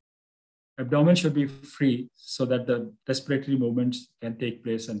padded. Abdomen should be free so that the respiratory movements can take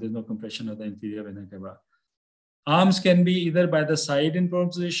place and there's no compression of the inferior vena cava. Arms can be either by the side in prone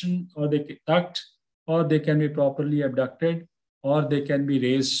position, or they can tucked, or they can be properly abducted, or they can be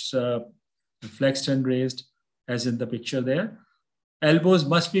raised, flexed and raised, as in the picture there. Elbows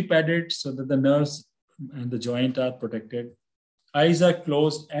must be padded so that the nerves and the joint are protected. Eyes are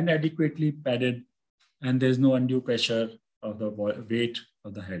closed and adequately padded, and there's no undue pressure of the weight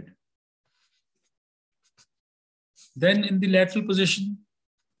of the head. Then in the lateral position,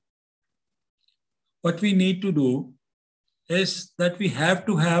 what we need to do is that we have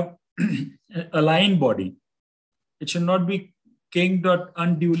to have an aligned body. It should not be kinked or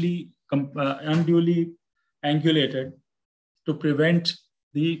unduly angulated to prevent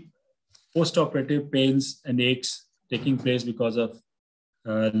the post-operative pains and aches taking place because of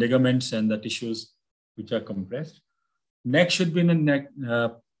ligaments and the tissues which are compressed. Neck should be in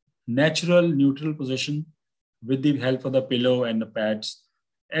a natural neutral position with the help of the pillow and the pads.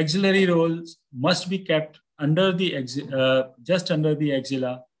 Axillary rolls must be kept under the just under the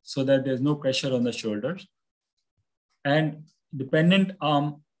axilla so that there's no pressure on the shoulders. And dependent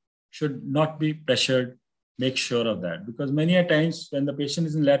arm should not be pressured. Make sure of that, because many a times when the patient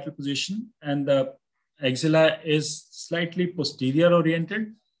is in lateral position and the axilla is slightly posterior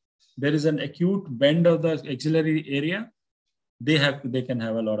oriented, there is an acute bend of the axillary area. They can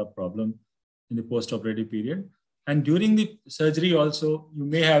have a lot of problem in the post-operative period. And during the surgery also, you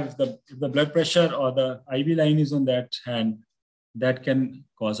may have if the blood pressure or the IV line is on that hand, that can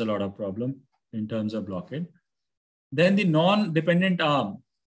cause a lot of problem in terms of blockade. Then the non-dependent arm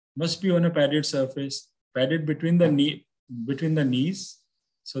must be on a padded surface, padded between the knees,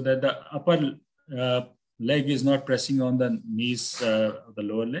 so that the upper leg is not pressing on the knees of the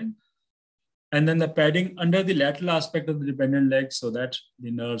lower leg. And then the padding under the lateral aspect of the dependent leg so that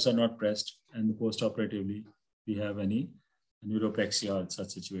the nerves are not pressed and the post-operatively we have any neuroplexia or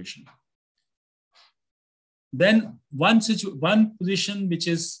such situation. Then one position which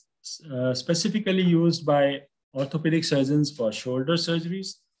is specifically used by orthopedic surgeons for shoulder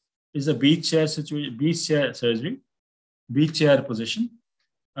surgeries is a beach chair surgery, beach chair position,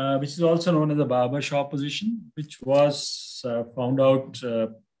 which is also known as a barber shop position, which was found out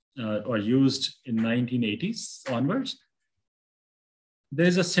or used in 1980s onwards. There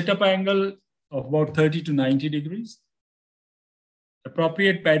is a sit-up angle of about 30 to 90 degrees.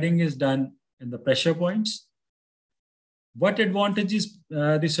 Appropriate padding is done in the pressure points. What advantages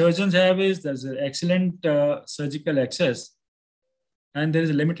the surgeons have is there's an excellent surgical access, and there is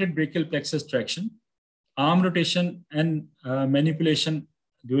a limited brachial plexus traction. Arm rotation and manipulation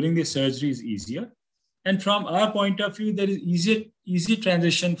during the surgery is easier. And from our point of view, there is easy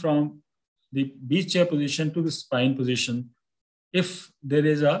transition from the beach chair position to the spine position if there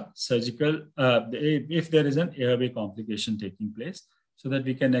is a surgical, if there is an airway complication taking place, so that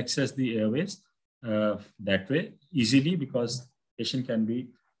we can access the airways that way easily, because patient can be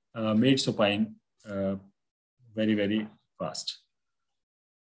made supine very, very fast.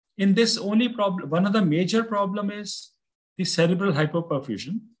 In this only problem, one of the major problem is the cerebral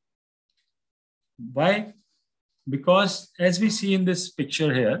hypoperfusion. Why? because as we see in this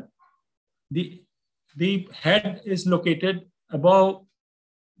picture here, the head is located above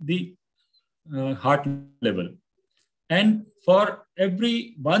the heart level. And for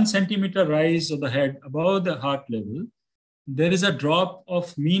every 1 centimeter rise of the head above the heart level, there is a drop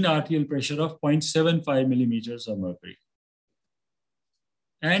of mean arterial pressure of 0.75 millimeters of mercury.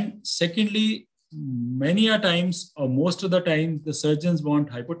 And secondly, many a times, or most of the time, the surgeons want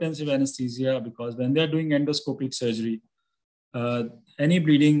hypotensive anesthesia because when they're doing endoscopic surgery, any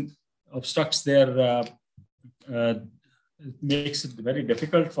bleeding obstructs their, makes it very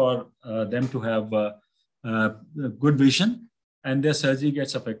difficult for them to have good vision, and their surgery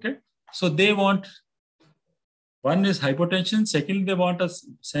gets affected. So they want, one is hypotension, secondly, they want a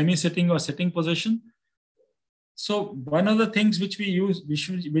semi-sitting or sitting position. So one of the things which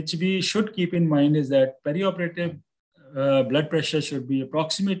we should keep in mind is that perioperative blood pressure should be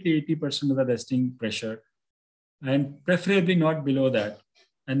approximately 80% of the resting pressure, and preferably not below that.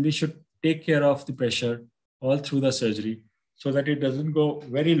 And we should take care of the pressure all through the surgery so that it doesn't go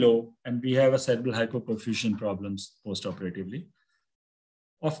very low and we have a cerebral hypoperfusion problems post-operatively.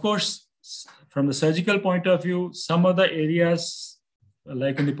 Of course, from the surgical point of view, some of the areas,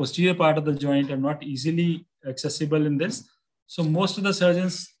 like in the posterior part of the joint, are not easily accessible in this. So most of the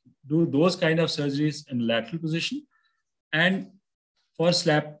surgeons do those kind of surgeries in lateral position. And for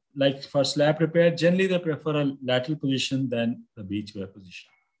slap, like for slap repair, generally they prefer a lateral position than the beachwear position.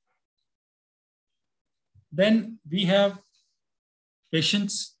 Then we have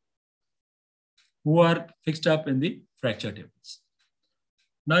patients who are fixed up in the fracture tables.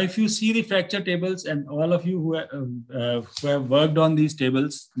 Now, if you see the fracture tables, and all of you who have worked on these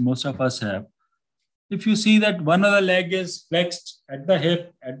tables, most of us have, if you see that one of the leg is flexed at the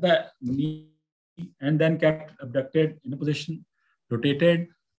hip, at the knee, and then kept abducted in a position, rotated,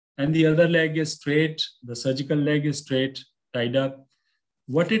 and the other leg is straight, the surgical leg is straight, tied up,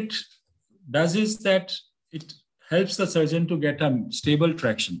 what it does is that it helps the surgeon to get a stable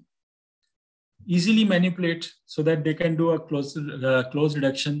traction, easily manipulate so that they can do a close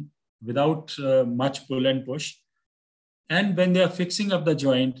reduction without much pull and push. And when they are fixing up the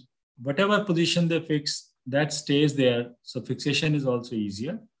joint, whatever position they fix, that stays there. So fixation is also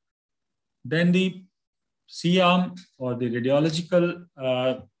easier. Then the C-arm or the radiological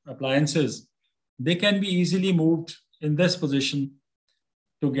appliances, they can be easily moved in this position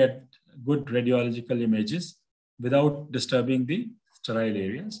to get good radiological images without disturbing the sterile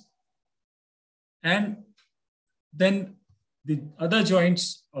areas. And then the other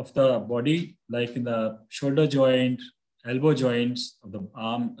joints of the body, like in the shoulder joint, elbow joints of the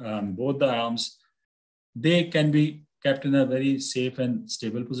arm, both the arms, they can be kept in a very safe and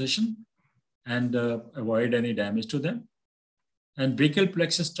stable position and avoid any damage to them. And brachial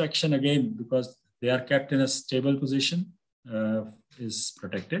plexus traction, again, because they are kept in a stable position, is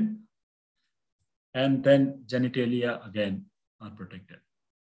protected. And then genitalia, again, are protected.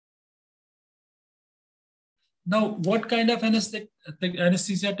 Now, what kind of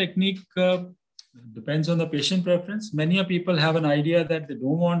anesthesia technique depends on the patient preference. Many people have an idea that they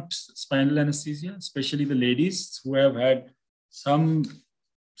don't want spinal anesthesia, especially the ladies who have had some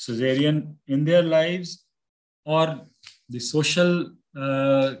cesarean in their lives, or the social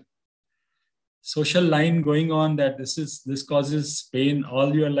line going on that this causes pain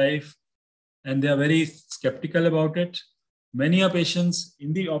all your life, and they are very skeptical about it. Many patients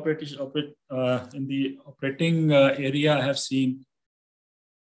in the operating area I have seen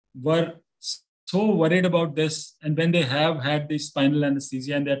were so worried about this, and when they have had the spinal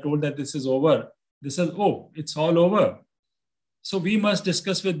anesthesia and they are told that this is over, they say, oh, it's all over. So we must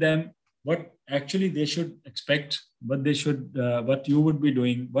discuss with them what actually they should expect, what they should, what you would be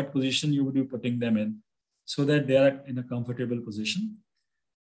doing, what position you would be putting them in, so that they are in a comfortable position.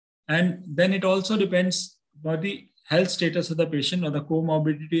 And then it also depends about the health status of the patient, or the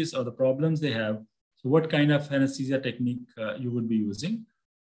comorbidities or the problems they have. So what kind of anesthesia technique you would be using.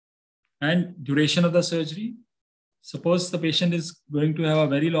 And duration of the surgery. Suppose the patient is going to have a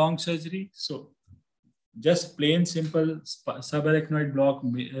very long surgery. So just plain simple subarachnoid block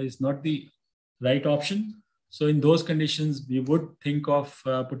is not the right option. So in those conditions, we would think of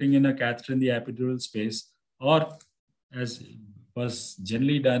putting in a catheter in the epidural space, or as was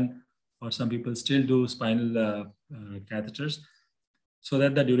generally done, or some people still do, spinal catheters, so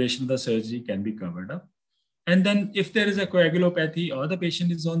that the duration of the surgery can be covered up. And then if there is a coagulopathy, or the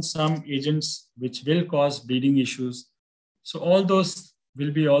patient is on some agents which will cause bleeding issues, so all those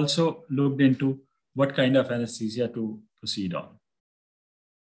will be also looked into, what kind of anesthesia to proceed on.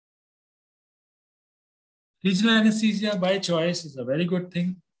 Regional anesthesia by choice is a very good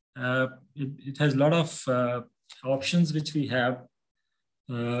thing. It has a lot of options which we have,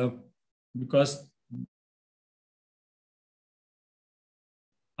 because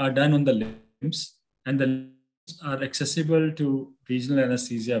are done on the limbs, and the limbs are accessible to regional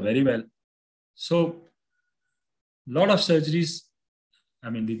anesthesia very well. So a lot of surgeries, I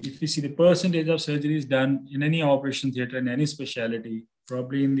mean, if we see the percentage of surgeries done in any operation theater, in any specialty,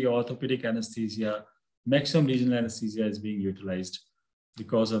 probably in the orthopedic anesthesia, maximum regional anesthesia is being utilized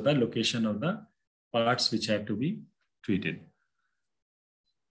because of the location of the parts which have to be treated.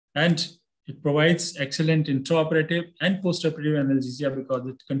 And it provides excellent intraoperative and postoperative analgesia because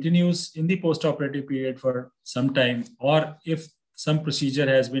it continues in the postoperative period for some time, or if some procedure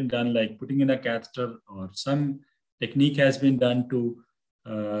has been done, like putting in a catheter, or some technique has been done to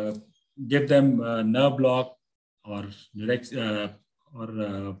give them a nerve block or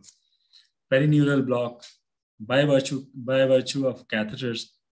perineural block by virtue of catheters.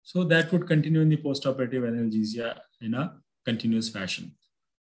 So that would continue in the postoperative analgesia in a continuous fashion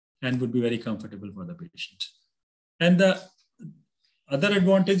and would be very comfortable for the patient. And the other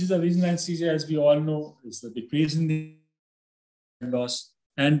advantages of regional anesthesia, as we all know, is the decrease in the loss.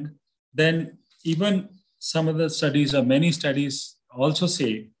 And then even some of the studies, or many studies, also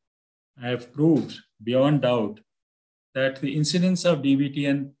say, have proved beyond doubt that the incidence of DVT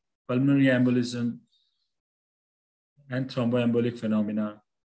and pulmonary embolism and thromboembolic phenomena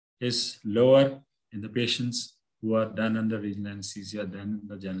is lower in the patients who are done under regional anesthesia than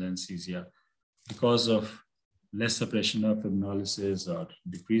the general anesthesia, because of less suppression of fibrinolysis or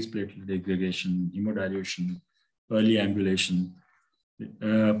decreased platelet degradation, hemodilution, early ambulation.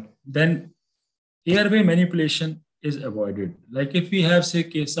 Then airway manipulation is avoided. Like if we have, say,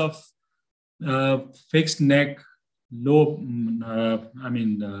 case of fixed neck, low,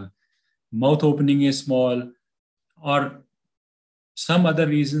 mouth opening is small, or some other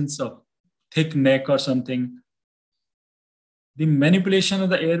reasons of thick neck or something, the manipulation of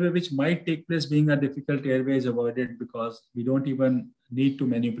the airway, which might take place being a difficult airway, is avoided because we don't even need to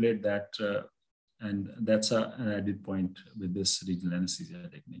manipulate that. And that's an added point with this regional anesthesia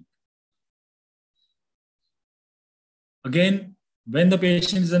technique. Again, when the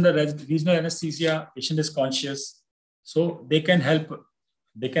patient is under regional anesthesia, patient is conscious, so they can help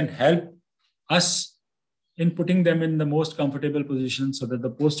us in putting them in the most comfortable position so that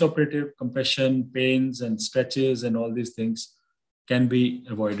the postoperative compression, pains, and stretches and all these things can be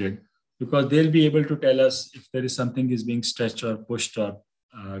avoided, because they'll be able to tell us if there is something is being stretched or pushed or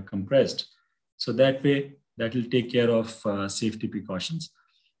compressed. So that way, that will take care of safety precautions.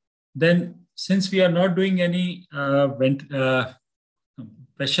 Then, since we are not doing any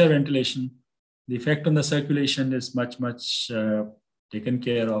pressure ventilation, the effect on the circulation is much taken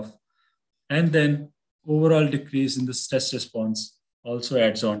care of. And then overall decrease in the stress response also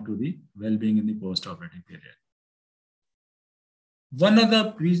adds on to the well-being in the post-operative period. One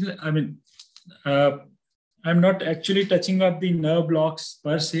other reason, I'm not actually touching up the nerve blocks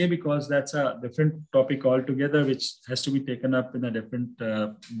per se, because that's a different topic altogether, which has to be taken up in a different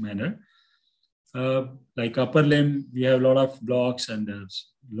manner. Like upper limb, we have a lot of blocks, and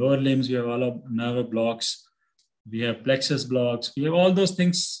lower limbs, we have all of nerve blocks. We have plexus blocks. We have all those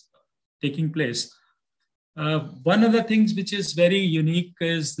things taking place. One of the things which is very unique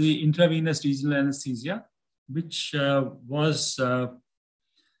is the intravenous regional anesthesia, which was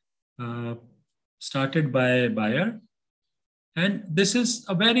started by Bayer. And this is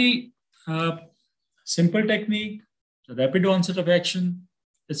a very simple technique, a rapid onset of action.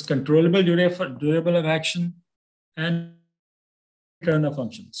 It's controllable, durable of action, and return of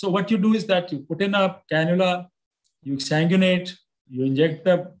function. So what you do is that you put in a cannula, you sanguinate, you inject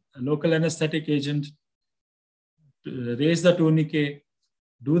the local anesthetic agent, raise the tourniquet,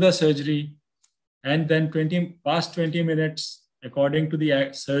 do the surgery, and then past 20 minutes, according to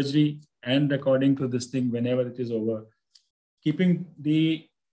the surgery and according to this thing, whenever it is over, keeping the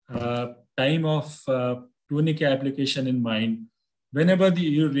time of tourniquet application in mind, whenever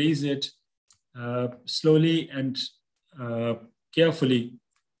you raise it slowly and carefully,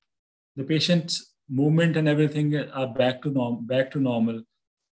 the patient's movement and everything are back to normal.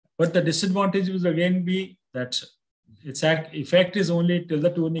 But the disadvantage will again be that its effect is only till the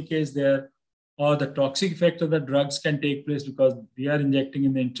tourniquet is there, or the toxic effect of the drugs can take place because we are injecting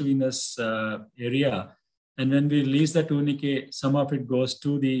in the intravenous area. And when we release the tourniquet, some of it goes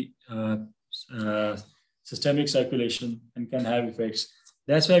to the systemic circulation and can have effects.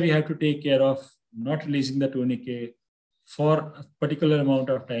 That's why we have to take care of not releasing the tourniquet for a particular amount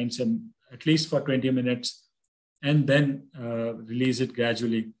of time, at least for 20 minutes, and then release it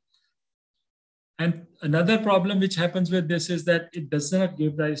gradually. And another problem which happens with this is that it does not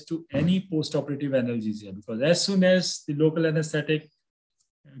give rise to any post-operative analgesia, because as soon as the local anesthetic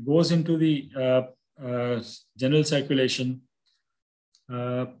goes into the general circulation,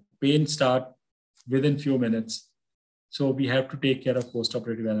 pain start within few minutes. So we have to take care of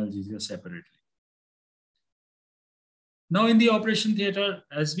post-operative analgesia separately. Now in the operation theater,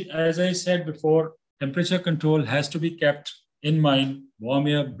 as I said before, temperature control has to be kept in mind. Warm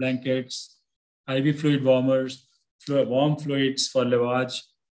air blankets, IV fluid warmers, warm fluids for lavage,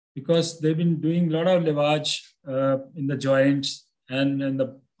 because they've been doing a lot of lavage in the joints and in the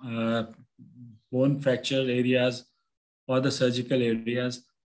bone fracture areas or the surgical areas.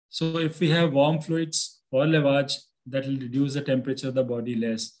 So if we have warm fluids for lavage, that will reduce the temperature of the body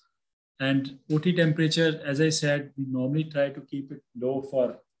less. And OT temperature, as I said, we normally try to keep it low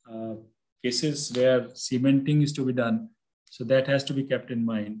for cases where cementing is to be done. So that has to be kept in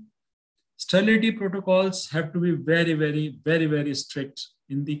mind. Sterility protocols have to be very, very, very, very strict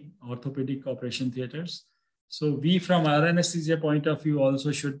in the orthopedic operation theaters. So we, from our anesthesia point of view,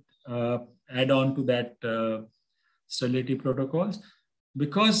 also should add on to that sterility protocols,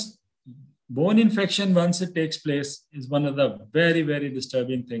 because bone infection, once it takes place, is one of the very, very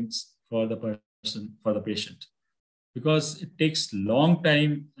disturbing things for the person, for the patient, because it takes long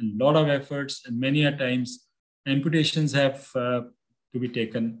time and a lot of efforts, and many a times amputations have to be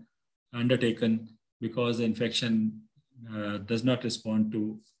undertaken because the infection does not respond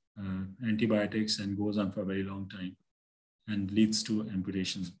to antibiotics and goes on for a very long time and leads to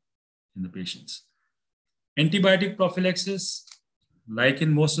amputation in the patients. Antibiotic prophylaxis, like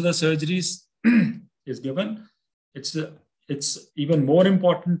in most of the surgeries, is given. It's even more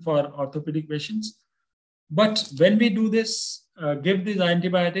important for orthopedic patients. But when we do this, give these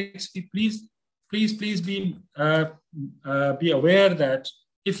antibiotics, please be aware that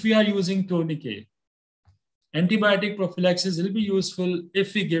if we are using tourniquet, antibiotic prophylaxis will be useful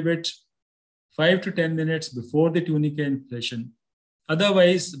if we give it 5 to 10 minutes before the tourniquet inflation.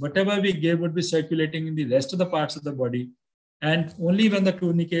 Otherwise, whatever we give would be circulating in the rest of the parts of the body. And only when the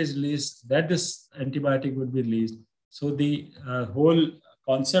tourniquet is released, that this antibiotic would be released. So the whole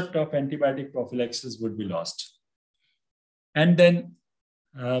concept of antibiotic prophylaxis would be lost. And then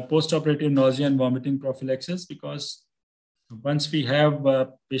post-operative nausea and vomiting prophylaxis, because once we have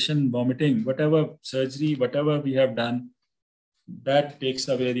patient vomiting, whatever surgery, whatever we have done, that takes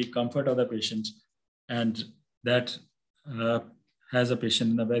away the comfort of the patient, and that has a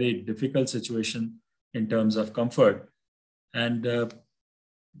patient in a very difficult situation in terms of comfort. And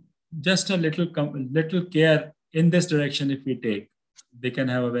just a little care in this direction if we take, they can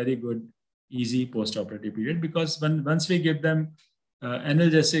have a very good, easy post-operative period, because once we give them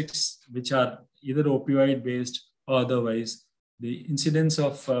analgesics, which are either opioid-based or otherwise, the incidence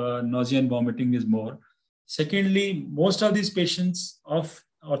of nausea and vomiting is more. Secondly, most of these patients of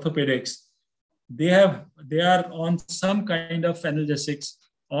orthopedics, they are on some kind of analgesics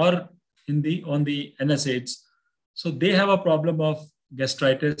or on the NSAIDs. So they have a problem of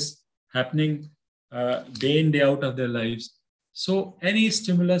gastritis happening day in, day out of their lives. So any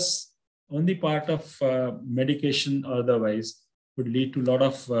stimulus on the part of medication or otherwise would lead to a lot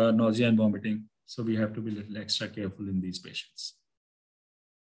of nausea and vomiting. So we have to be a little extra careful in these patients.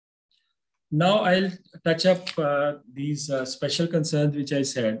 Now I'll touch up these special concerns, which I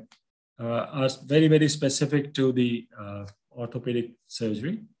said are very, very specific to the orthopedic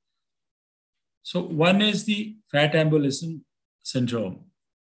surgery. So one is the fat embolism syndrome.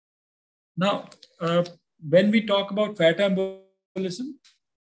 Now, when we talk about fat embolism,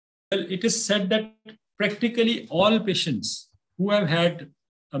 well, it is said that practically all patients who have had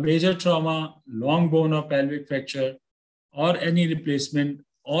a major trauma, long bone or pelvic fracture, or any replacement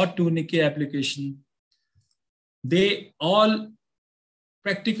or tourniquet application, they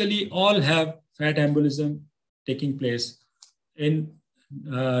practically all have fat embolism taking place in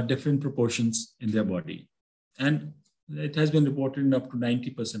different proportions in their body. And it has been reported in up to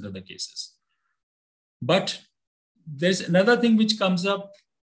 90% of the cases. But there's another thing which comes up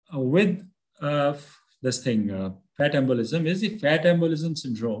with this thing, fat embolism, is the fat embolism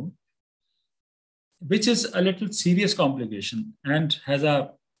syndrome, which is a little serious complication and has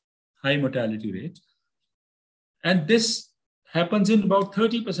a high mortality rate. And this happens in about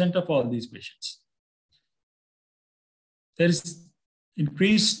 30% of all these patients. There is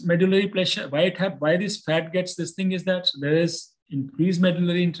increased medullary pressure. Why this fat gets this thing is that there is increased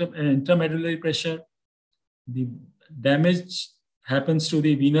medullary intramedullary pressure. The damage happens to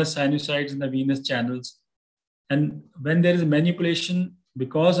the venous sinusoids and the venous channels. And when there is manipulation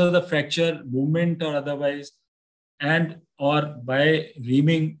because of the fracture, movement or otherwise, and or by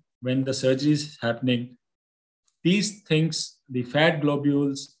reaming when the surgery is happening, these things, the fat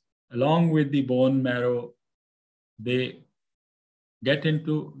globules, along with the bone marrow, they get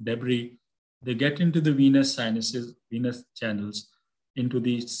into debris, they get into the venous sinuses, venous channels, into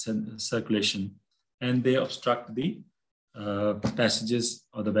the circulation, and they obstruct the passages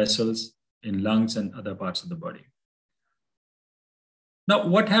or the vessels in lungs and other parts of the body. Now,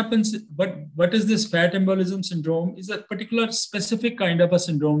 what happens, what is this fat embolism syndrome? Is a particular specific kind of a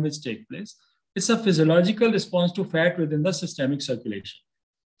syndrome which takes place. It's a physiological response to fat within the systemic circulation.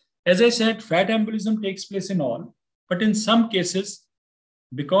 As I said, fat embolism takes place in all, but in some cases,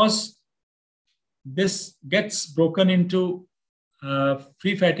 because this gets broken into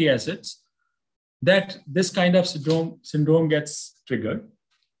free fatty acids, that this kind of syndrome gets triggered.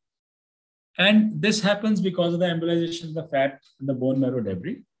 And this happens because of the embolization of the fat and the bone marrow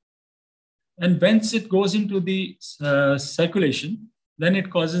debris. And once it goes into the circulation, then it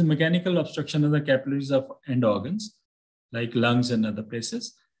causes mechanical obstruction of the capillaries of end organs, like lungs and other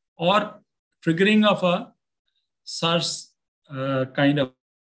places, or triggering of a SARS kind of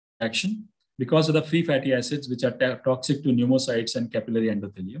action because of the free fatty acids, which are toxic to pneumocytes and capillary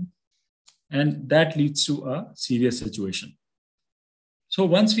endothelium. And that leads to a serious situation. So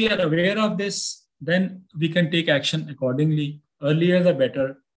once we are aware of this, then we can take action accordingly. Earlier, the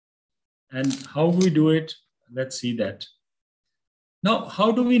better. And how we do it, let's see that. Now,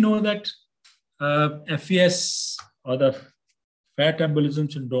 how do we know that FES or the fat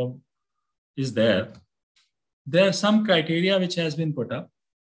embolism syndrome is there? There are some criteria which has been put up,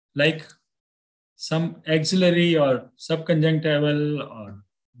 like some axillary or subconjunctival or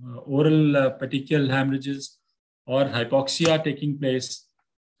oral petechial hemorrhages, or hypoxia taking place,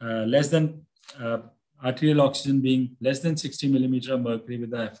 less than arterial oxygen being less than 60 millimeter of mercury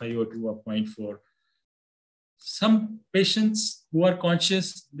with a FiO2 of 0.4. Some patients who are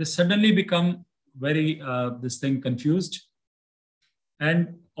conscious, they suddenly become very confused,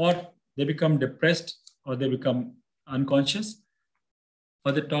 and or they become depressed, or they become unconscious,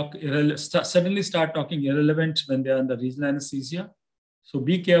 or they suddenly start talking irrelevant when they are under regional anesthesia. So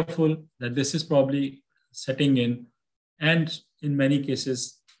be careful that this is probably setting in, and in many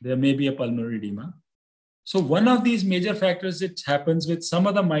cases, there may be a pulmonary edema. So one of these major factors, it happens with some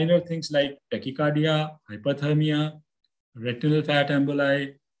of the minor things like tachycardia, hyperthermia, retinal fat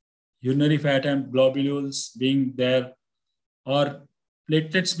emboli, urinary fat globules being there, or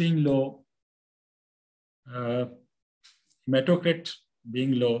platelets being low, hematocrit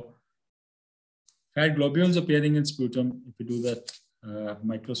being low, fat globules appearing in sputum if you do that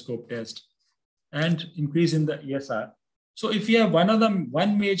microscope test, and increase in the ESR. So if you have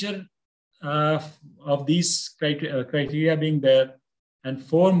one major of these criteria being there and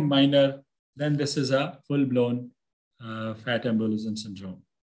 4 minor, then this is a full-blown fat embolism syndrome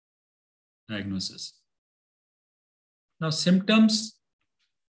diagnosis. Now, symptoms,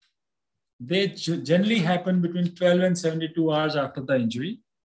 they generally happen between 12 and 72 hours after the injury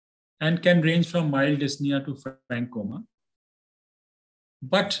and can range from mild dyspnea to frank coma.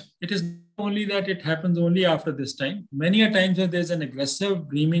 But it is not only that it happens only after this time. Many a times when there's an aggressive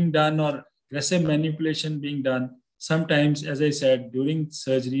dreaming done or aggressive manipulation being done, sometimes, as I said, during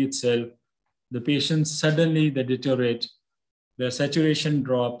surgery itself, the patients suddenly they deteriorate, their saturation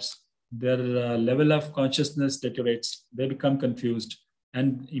drops, their level of consciousness deteriorates, they become confused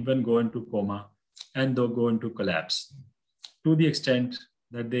and even go into coma, and they'll go into collapse to the extent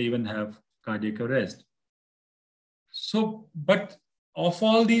that they even have cardiac arrest. So, but of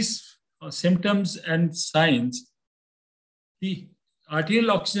all these symptoms and signs, the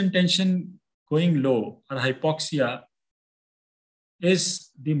arterial oxygen tension going low or hypoxia is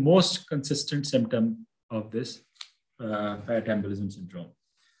the most consistent symptom of this fat embolism syndrome.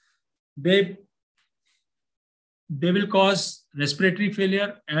 They will cause respiratory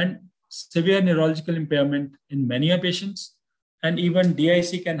failure and severe neurological impairment in many patients, and even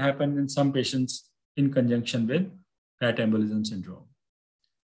DIC can happen in some patients in conjunction with fat embolism syndrome.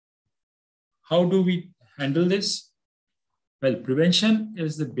 How do we handle this? Well, prevention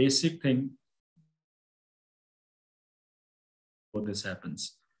is the basic thing before this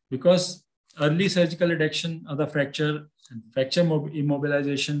happens, because early surgical reduction of the fracture and fracture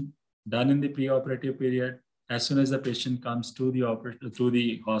immobilization done in the preoperative period, as soon as the patient comes to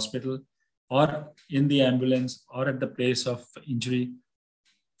the hospital or in the ambulance or at the place of injury.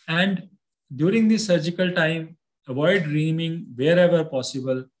 And during the surgical time, avoid reaming wherever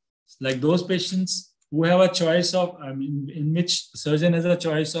possible. Like those patients who have a choice of, in which the surgeon has a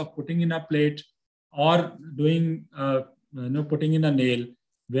choice of putting in a plate or doing, putting in a nail,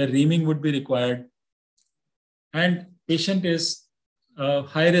 where reaming would be required. And patient is a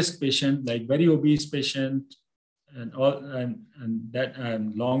high-risk patient, like very obese patient, and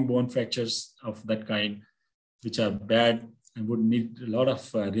long bone fractures of that kind, which are bad and would need a lot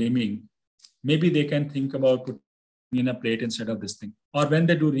of reaming, maybe they can think about putting in a plate instead of this thing. Or when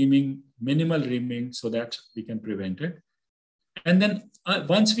they do reaming, minimal reaming, so that we can prevent it. And then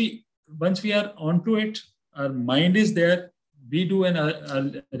once we are onto it, our mind is there. We do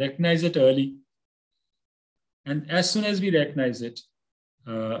recognize it early, and as soon as we recognize it,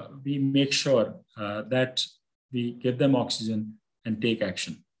 we make sure that we give them oxygen and take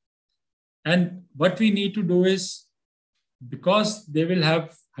action. And what we need to do is, because they will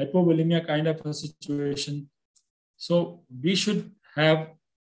have hypovolemia kind of a situation, so we should have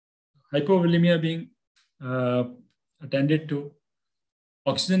hypovolemia being attended to,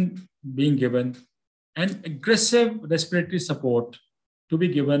 oxygen being given, and aggressive respiratory support to be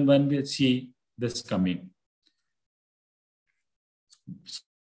given when we see this coming.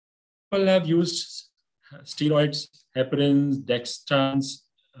 People have used steroids, heparins, dextrans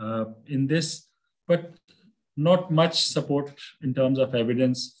in this, but not much support in terms of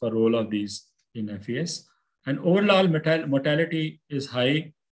evidence for role of these in FES. And overall mortality is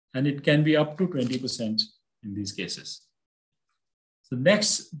high, and it can be up to 20% in these cases. The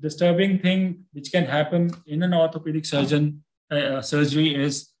next disturbing thing which can happen in an orthopedic surgery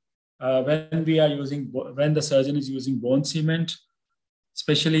is when the surgeon is using bone cement,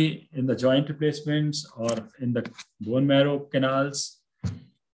 especially in the joint replacements or in the bone marrow canals.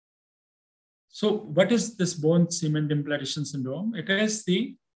 So what is this bone cement implantation syndrome? It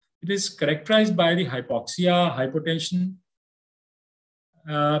is characterized by the hypoxia, hypotension,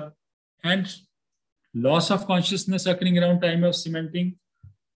 and loss of consciousness occurring around time of cementing,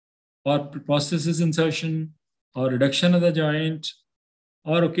 or prosthesis insertion, or reduction of the joint,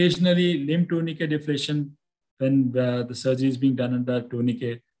 or occasionally limb tourniquet deflation when the surgery is being done under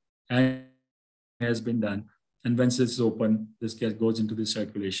tourniquet and has been done. And once it's open, this goes into the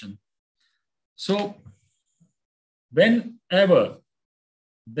circulation. So whenever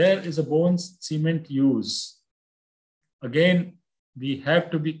there is a bone cement use, again, we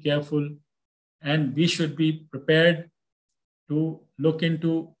have to be careful, and we should be prepared to look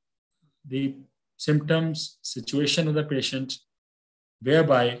into the symptoms, situation of the patient,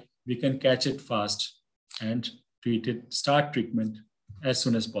 whereby we can catch it fast and start treatment as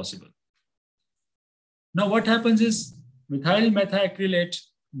soon as possible. Now, what happens is methyl methacrylate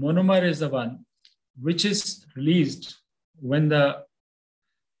monomer is the one which is released when the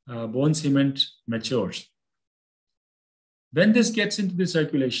bone cement matures. When this gets into the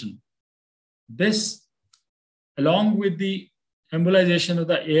circulation, this, along with the embolization of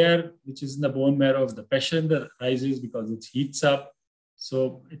the air, which is in the bone marrow, the pressure rises because it heats up.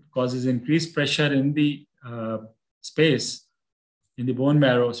 So it causes increased pressure in the space, in the bone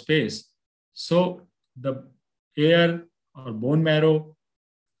marrow space. So the air or bone marrow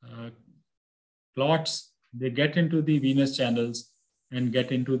clots, they get into the venous channels and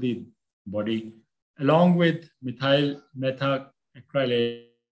get into the body, along with methyl methacrylate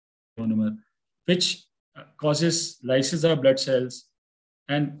monomer, which causes lysis of blood cells.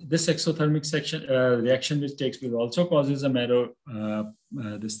 And this exothermic reaction which takes place also causes a marrow,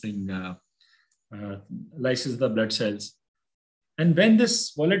 lysis of the blood cells. And when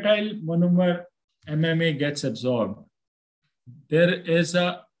this volatile monomer MMA gets absorbed, there is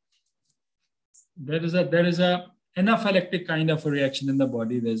a anaphylactic kind of a reaction in the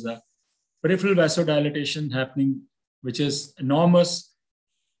body. There's a peripheral vasodilatation happening, which is enormous,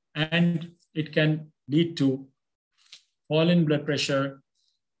 and it can lead to fall in blood pressure,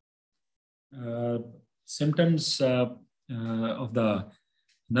 symptoms of the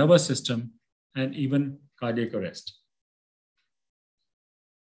nervous system, and even cardiac arrest.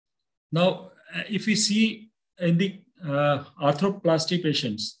 Now, if we see in the arthroplasty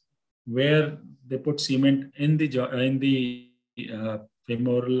patients, where they put cement in the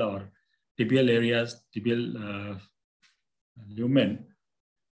femoral or tibial areas, tibial lumen,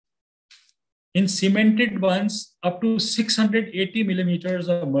 in cemented ones, up to 680 millimeters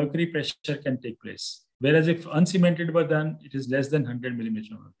of mercury pressure can take place. Whereas if uncemented were done, it is less than 100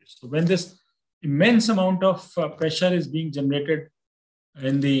 millimeters of mercury. So when this immense amount of pressure is being generated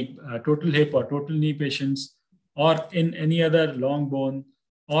in the total hip or total knee patients, or in any other long bone,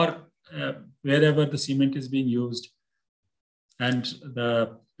 or wherever the cement is being used, and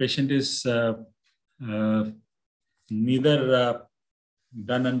the patient is neither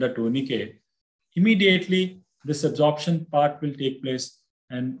done under tourniquet, immediately this absorption part will take place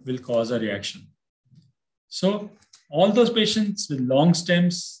and will cause a reaction. So all those patients with long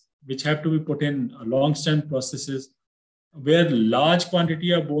stems, which have to be put in long stem prosthesis, where large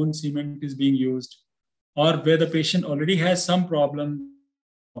quantity of bone cement is being used, or where the patient already has some problem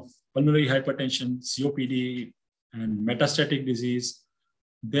of pulmonary hypertension, COPD, and metastatic disease,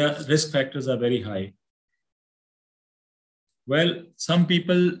 their risk factors are very high. Well, some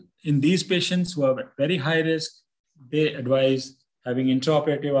people in these patients who are at very high risk, they advise having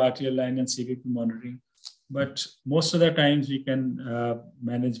intraoperative arterial line and CVP monitoring. But most of the times we can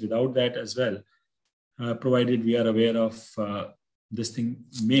manage without that as well, provided we are aware of this thing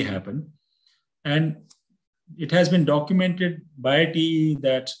may happen. And it has been documented by TE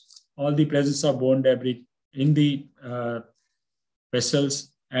that all the presence of bone debris in the vessels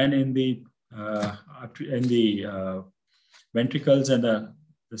and in the ventricles and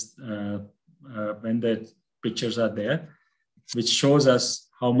when the pictures are there, which shows us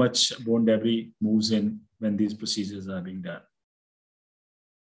how much bone debris moves in when these procedures are being done.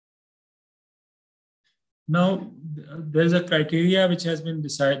 Now, there's a criteria which has been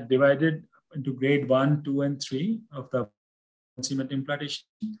divided into grade 1, 2, and 3 of the cement implantation.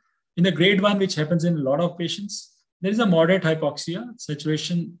 In the grade 1, which happens in a lot of patients, there is a moderate hypoxia,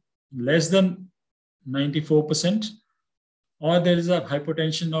 saturation less than 94%, or there is a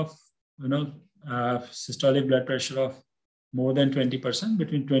hypotension of, systolic blood pressure of more than 20%,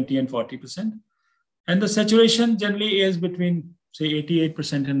 between 20 and 40%. And the saturation generally is between, say,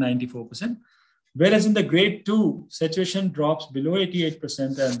 88% and 94%. Whereas in the grade 2, saturation drops below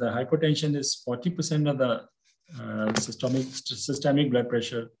 88% and the hypotension is 40% of the systemic blood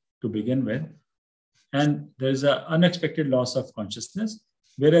pressure to begin with. And there is an unexpected loss of consciousness.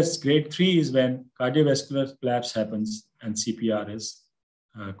 Whereas grade 3 is when cardiovascular collapse happens and CPR is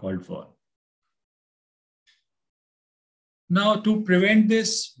called for. Now, to prevent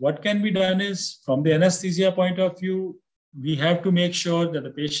this, what can be done is, from the anesthesia point of view, we have to make sure that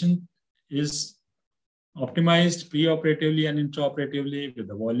the patient is optimized preoperatively and intraoperatively with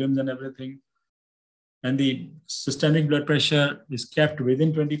the volumes and everything. And the systemic blood pressure is kept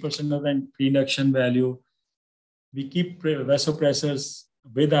within 20% of the pre-induction value. We keep vasopressors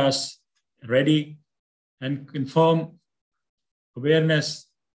with us ready and confirm awareness.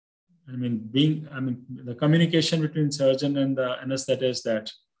 The communication between surgeon and the anesthetist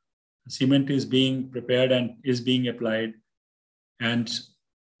that cement is being prepared and is being applied, and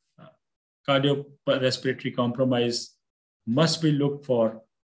cardiorespiratory compromise must be looked for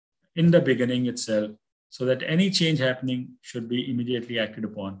in the beginning itself, so that any change happening should be immediately acted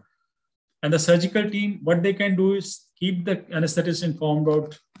upon. And the surgical team, what they can do is keep the anesthetist informed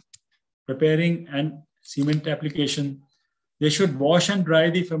about preparing and cement application. They should wash and dry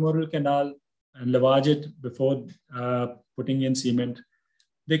the femoral canal and lavage it before putting in cement.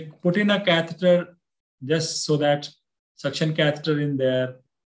 They put in a catheter just so that suction catheter in there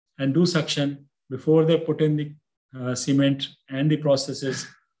and do suction before they put in the cement and the processes,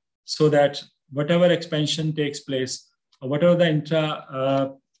 so that whatever expansion takes place or whatever the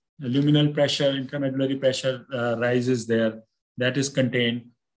intraluminal pressure, intramedullary pressure rises there, that is contained.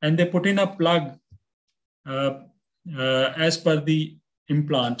 And they put in a plug as per the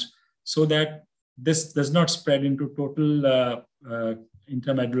implant, so that this does not spread into total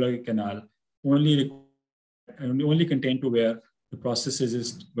intramedullary canal, only contained to where the processes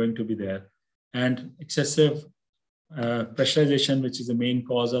is going to be there. And excessive pressurization, which is the main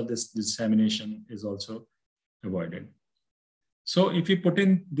cause of this dissemination, is also avoided. So if we put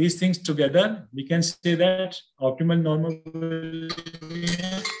in these things together, we can say that optimal normal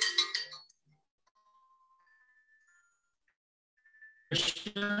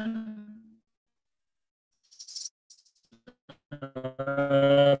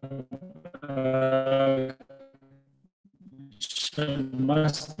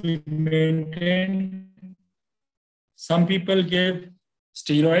must be maintained. Some people give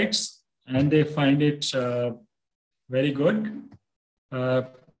steroids and they find it very good.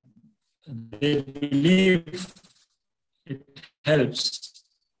 They believe it helps.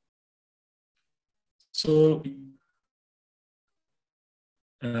 So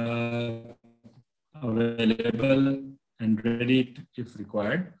available and ready if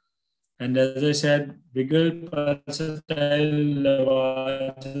required. And as I said, wiggle, pulsatile,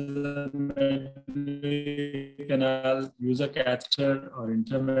 canal, use a catheter or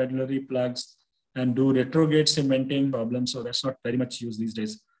intramedullary plugs, and do retrograde cementing problems. So that's not very much used these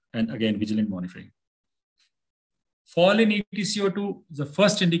days. And again, vigilant monitoring. Fall in ETCO2 is the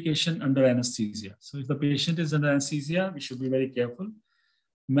first indication under anesthesia. So if the patient is under anesthesia, we should be very careful.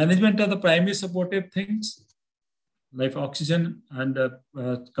 Management of the primary supportive things, like oxygen and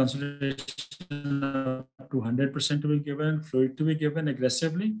concentration to 100% to be given, fluid to be given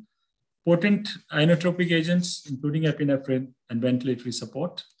aggressively. potent inotropic agents, including epinephrine and ventilatory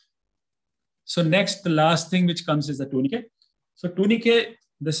support. So next, the last thing which comes is the tourniquet. So tourniquet,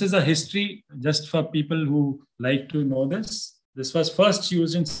 this is a history just for people who like to know this. This was first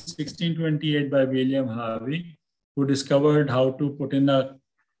used in 1628 by William Harvey, who discovered how to put in a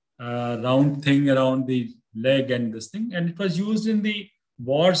round thing around the leg and this thing. And it was used in the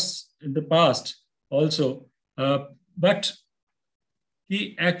wars in the past also. But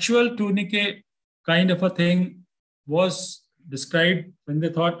the actual tourniquet kind of a thing was described when they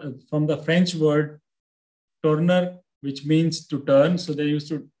thought from the French word tourner, which means to turn. So they used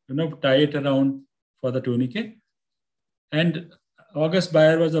to tie it around for the tourniquet. And August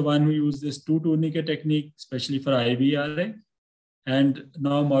Bayer was the one who used this two tourniquet technique, especially for IVRA. And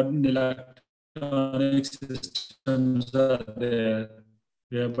now modern electronic systems are there,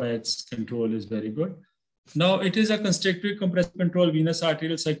 whereby its control is very good. Now it is a constrictive compressive control venous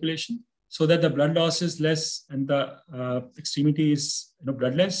arterial circulation, so that the blood loss is less and the extremity is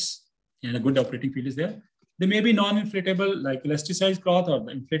bloodless, and a good operating field is there. They may be non-inflatable like elasticized cloth, or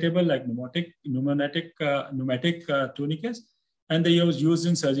the inflatable like pneumatic tourniquets, and they are used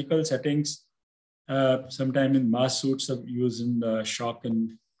in surgical settings. Sometime in mass suits are used in the shock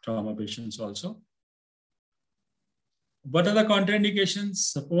and trauma patients also. What are the contraindications?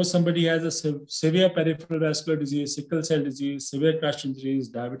 Suppose somebody has a severe peripheral vascular disease, sickle cell disease, severe crush injuries,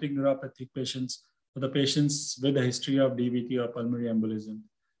 diabetic neuropathic patients, or the patients with a history of DVT or pulmonary embolism.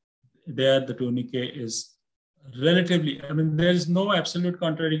 There, the tourniquet is relatively, there is no absolute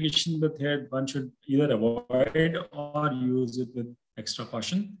contraindication, but here one should either avoid or use it with extra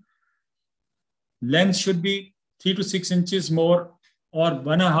caution. Length should be 3 to 6 inches more, or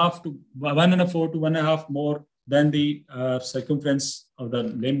 1.5 to 1.5 more than the circumference of the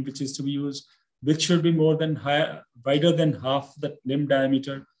limb which is to be used, which should be wider than half the limb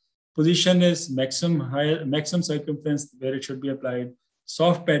diameter. Position is maximum circumference where it should be applied.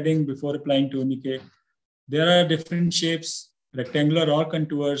 Soft padding before applying tourniquet. There are different shapes, rectangular or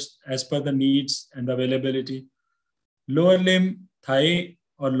contours, as per the needs and the availability. Lower limb, thigh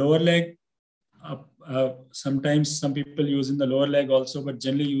or lower leg. Sometimes some people use in the lower leg also, but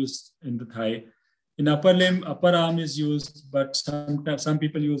generally used in the thigh. In upper limb, upper arm is used, but some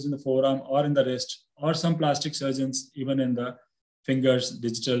people use in the forearm or in the wrist, or some plastic surgeons even in the fingers,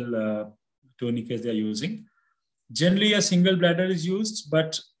 digital tourniquets they are using. Generally, a single bladder is used,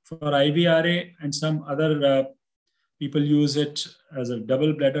 but for IVRA and some other people use it as a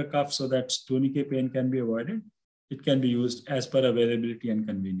double bladder cuff so that tourniquet pain can be avoided. It can be used as per availability and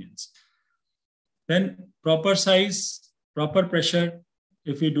convenience. Then proper size, proper pressure,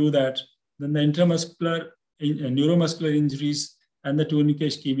 if we do that, then the intramuscular, neuromuscular injuries and the tourniquet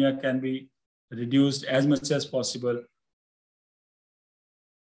ischemia can be reduced as much as possible.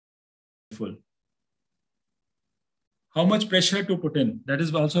 How much pressure to put in? That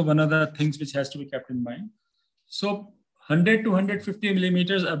is also one of the things which has to be kept in mind. So 100 to 150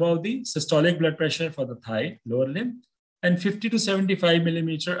 millimeters above the systolic blood pressure for the thigh, lower limb, and 50 to 75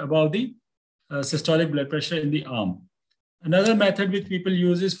 millimeter above the systolic blood pressure in the arm. Another method which people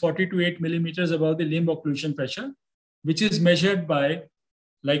use is 40 to 8 millimeters above the limb occlusion pressure, which is measured by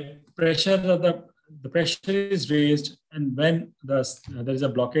pressure of the pressure is raised, and when there is a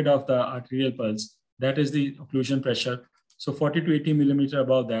blockade of the arterial pulse, that is the occlusion pressure. So 40 to 80 millimeter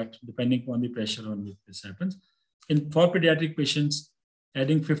above that, depending on the pressure on which this happens. For pediatric patients,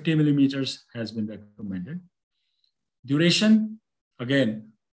 adding 50 millimeters has been recommended. Duration, again,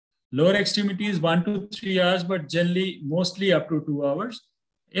 lower extremity is 1 to 3 hours, but generally mostly up to 2 hours.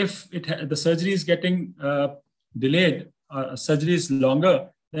 If the surgery is getting delayed, surgery is longer,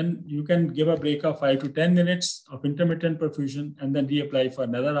 then you can give a break of 5 to 10 minutes of intermittent perfusion and then reapply for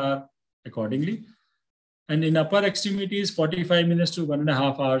another hour accordingly. And in upper extremities, 45 minutes to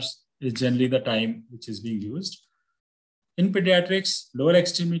 1.5 hours is generally the time which is being used. In pediatrics, lower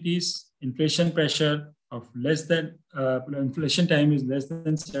extremities, inflation pressure of less than, inflation time is less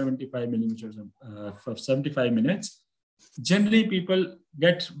than 75 millimeters for 75 minutes. Generally, people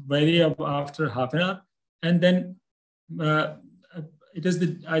get wary after half an hour, and then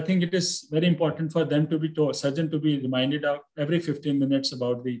I think it is very important for them to be told, surgeon to be reminded of every 15 minutes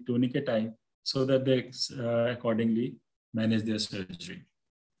about the tourniquet time, so that they accordingly manage their surgery.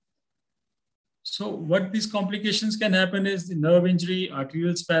 So what these complications can happen is the nerve injury,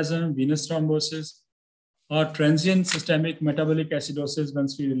 arterial spasm, venous thrombosis, or transient systemic metabolic acidosis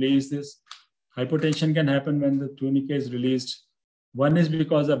once we release this. Hypotension can happen when the tourniquet is released. One is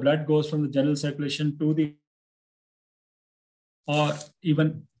because the blood goes from the general circulation to the, or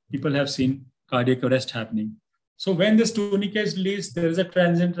even people have seen cardiac arrest happening. So when this tourniquet is released, there is a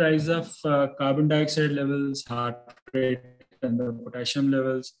transient rise of carbon dioxide levels, heart rate, and the potassium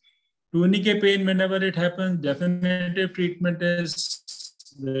levels. Tourniquet pain, whenever it happens, definitive treatment is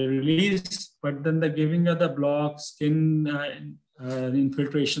the release, but then the giving of the block, skin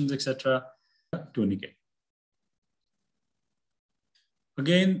infiltrations, etc. Tourniquet.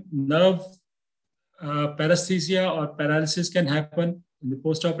 Again, nerve paresthesia or paralysis can happen in the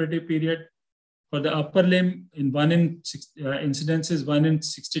postoperative period. For the upper limb, incidence is 1 in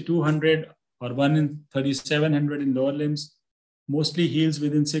 6,200 or 1 in 3,700 in lower limbs. Mostly heals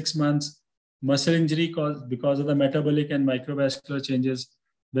within 6 months. Muscle injury because of the metabolic and microvascular changes.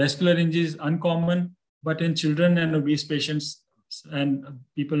 Vascular injury is uncommon, but in children and obese patients and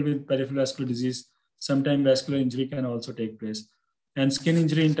people with peripheral vascular disease, sometimes vascular injury can also take place. And skin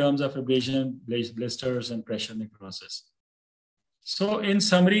injury in terms of abrasion, blisters, and pressure necrosis. So in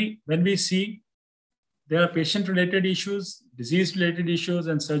summary, when we see there are patient-related issues, disease-related issues,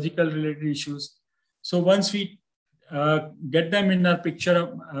 and surgical-related issues. So once we get them in our picture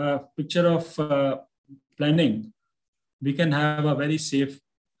of planning, we can have a very safe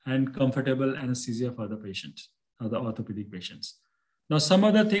and comfortable anesthesia for the patients, or the orthopedic patients. Now, some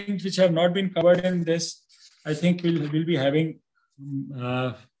other things which have not been covered in this, I think we'll be having.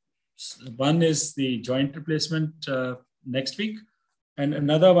 One is the joint replacement next week, and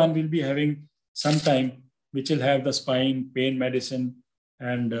another one we'll be having sometime, which will have the spine, pain medicine,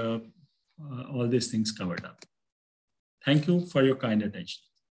 and all these things covered up. Thank you for your kind attention.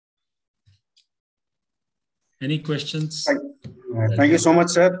 Any questions? Thank you so much,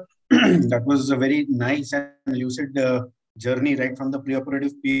 sir. That was a very nice and lucid journey right from the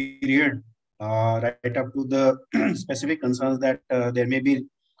preoperative period right up to the specific concerns that there may be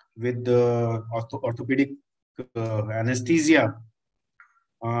with the orthopedic anesthesia.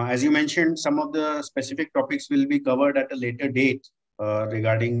 As you mentioned, some of the specific topics will be covered at a later date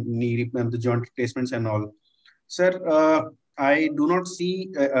regarding knee and the joint replacements and all. Sir, I do not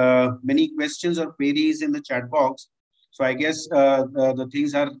see many questions or queries in the chat box. So I guess the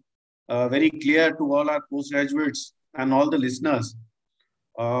things are very clear to all our postgraduates and all the listeners.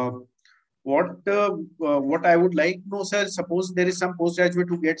 What I would like to know, sir, suppose there is some postgraduate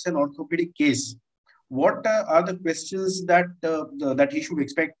who gets an orthopedic case. What are the questions that that he should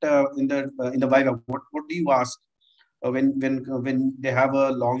expect in the Viva? What do you ask when they have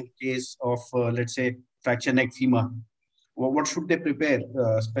a long case of let's say fracture neck femur? What should they prepare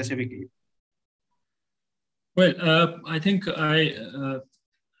specifically? Well, I think I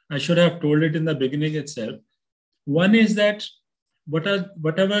should have told it in the beginning itself. One is that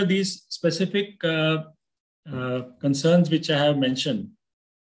whatever these specific concerns which I have mentioned,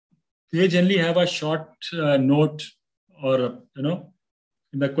 they generally have a short note or,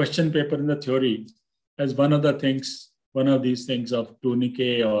 in the question paper in the theory as one of these things of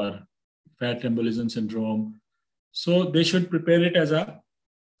tourniquet or fat embolism syndrome. So they should prepare it as a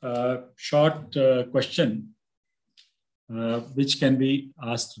short question which can be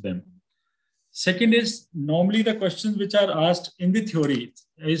asked to them. Second is, normally the questions which are asked in the theory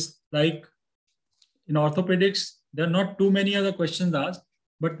is like in orthopedics, there are not too many other questions asked,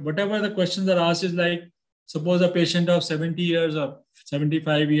 but whatever the questions are asked is like, suppose a patient of 70 years or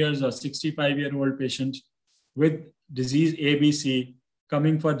 75 years or 65-year-old patient with disease ABC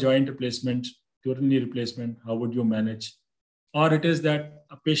coming for joint replacement, total knee replacement, how would you manage? Or it is that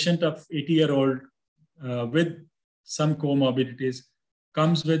a patient of 80-year-old with some comorbidities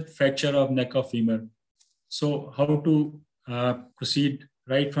comes with fracture of neck of femur. So how to proceed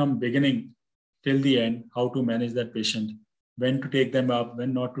right from beginning till the end, how to manage that patient, when to take them up,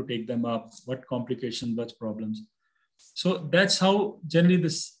 when not to take them up, what complications, what problems. So that's how generally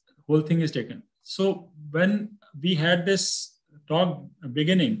this whole thing is taken. So when we had this talk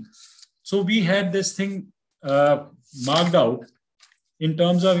beginning, so we had this thing marked out in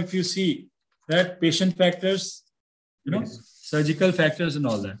terms of, if you see that patient factors, surgical factors and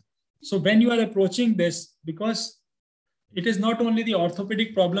all that. So when you are approaching this, because it is not only the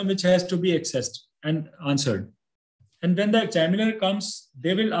orthopedic problem which has to be accessed and answered. And when the examiner comes,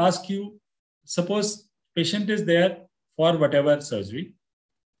 they will ask you, suppose patient is there for whatever surgery,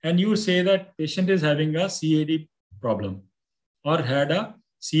 and you say that patient is having a CAD problem or had a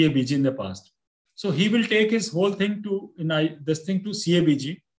CABG in the past. So he will take his whole thing to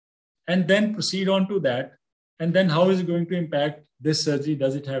CABG and then proceed on to that. And then how is it going to impact this surgery?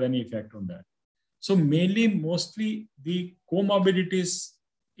 Does it have any effect on that? So mostly the comorbidities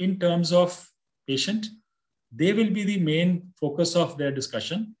in terms of patient, they will be the main focus of their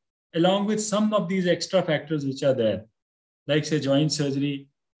discussion, along with some of these extra factors which are there. Like say joint surgery,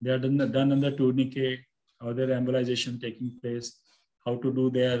 they are done under tourniquet, how their embolization taking place, how to do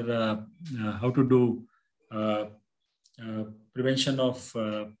their prevention of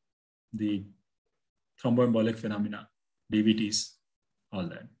the thromboembolic phenomena, DVTs, all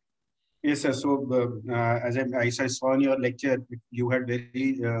that. Yes, sir. So, as I saw in your lecture, you had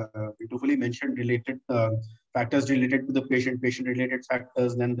very beautifully mentioned related factors related to the patient, patient-related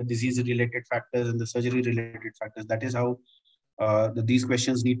factors, then the disease-related factors, and the surgery-related factors. That is how these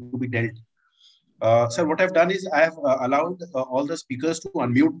questions need to be dealt. Sir, what I've done is I have allowed all the speakers to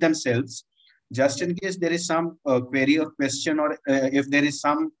unmute themselves, just in case there is some query or question, or if there is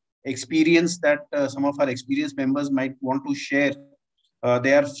some experience that some of our experienced members might want to share.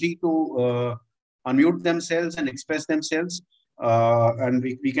 They are free to unmute themselves and express themselves, and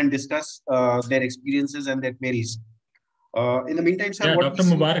we can discuss their experiences and their queries. In the meantime, sir, yeah, Dr.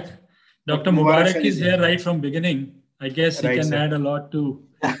 Mubarak. Dr. Mubarak is here right from beginning. I guess he can add a lot to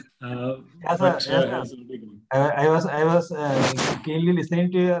what has already gone. I was keenly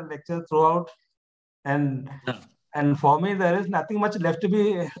listening to your lecture throughout, and for me there is nothing much left to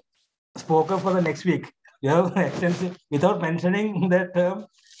be spoken for the next week. You have extensive, without mentioning the term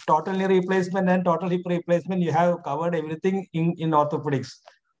total knee replacement and total hip replacement, you have covered everything in orthopedics.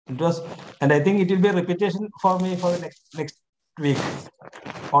 It was, and I think it will be a repetition for me for the next week,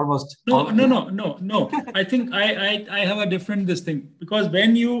 almost. No. I think I have a different this thing, because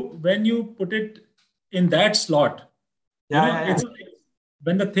when you put it in that slot, it's like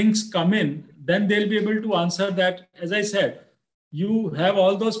when the things come in, then they'll be able to answer that. As I said, you have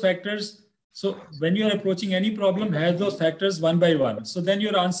all those factors. So when you are approaching any problem, have those factors one by one. So then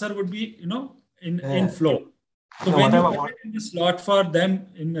your answer would be, in flow. So when you put it in the slot for them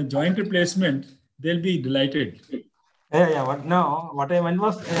in a joint replacement, they'll be delighted. What I meant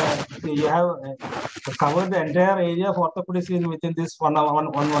was you have covered the entire area of orthopedics within this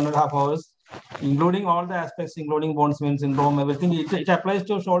 1.5 hours, including all the aspects, including bone spin syndrome, everything. It applies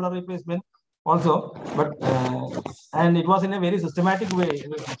to shoulder replacement also, but and it was in a very systematic way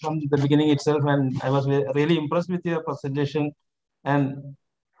from the beginning itself, and I was really impressed with your presentation. And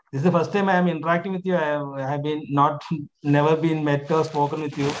this is the first time I am interacting with you. I have been never been met or spoken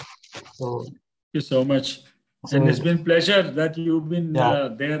with you. So thank you so much. And it's been pleasure that you've been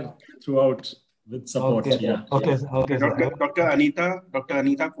there throughout with support. Okay. Dr. Anita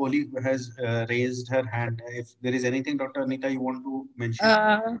Kohli has raised her hand. If there is anything, Dr. Anita, you want to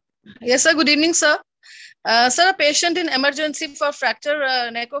mention? Yes, sir. Good evening, sir. Sir, a patient in emergency for fracture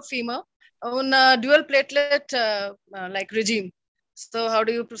neck of femur on dual platelet like regime. So how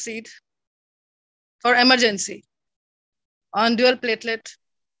do you proceed for emergency on dual platelet,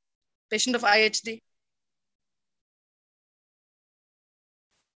 patient of IHD?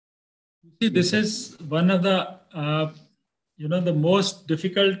 See, this is one of the the most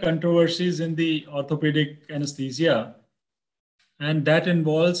difficult controversies in the orthopedic anesthesia, and that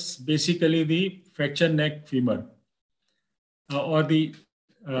involves basically the fracture neck femur or the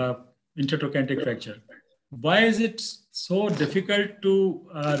intertrochanteric fracture. Why is it so difficult to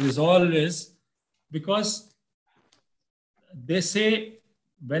resolve is because they say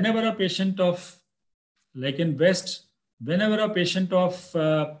whenever a patient of, like in West, whenever a patient of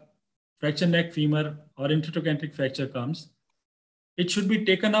fracture neck femur or intertrochanteric fracture comes, it should be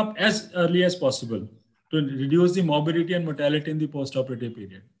taken up as early as possible to reduce the morbidity and mortality in the postoperative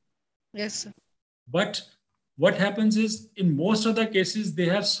period. Yes, sir. But what happens is, in most of the cases, they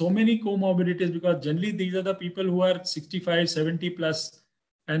have so many comorbidities, because generally these are the people who are 65, 70 plus,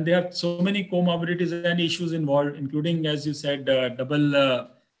 and they have so many comorbidities and issues involved, including, as you said, double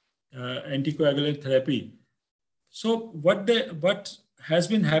anticoagulant therapy. So what has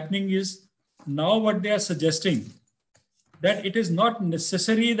been happening is, now what they are suggesting, that it is not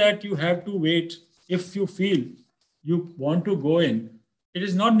necessary that you have to wait. If you feel you want to go in, it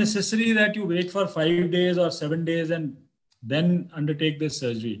is not necessary that you wait for 5 days or 7 days and then undertake this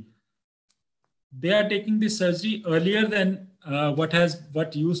surgery. They are taking this surgery earlier than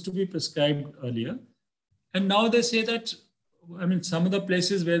what used to be prescribed earlier. And now they say that, some of the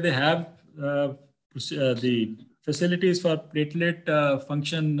places where they have the facilities for platelet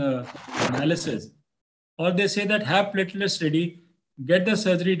function analysis, or they say that have platelets ready, get the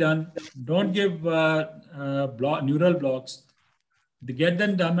surgery done, don't give neural blocks, they get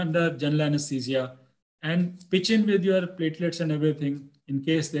them done under general anesthesia, and pitch in with your platelets and everything in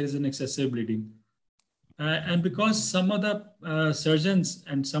case there is an excessive bleeding. And because some of the surgeons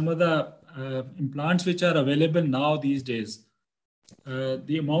and some of the implants which are available now these days,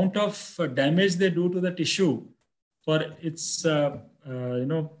 the amount of damage they do to the tissue for its, the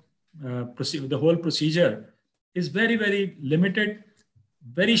whole procedure is very, very limited,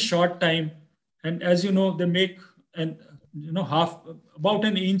 very short time. And as you know, they make about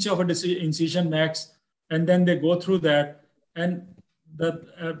an inch of a incision max, and then they go through that. And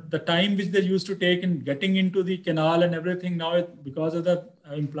the time which they used to take in getting into the canal and everything, now because of the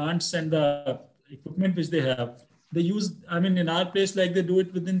implants and the equipment which they have, they use, in our place, like they do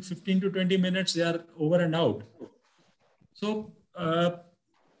it within 15 to 20 minutes, they are over and out. So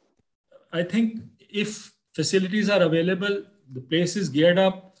I think if facilities are available, the place is geared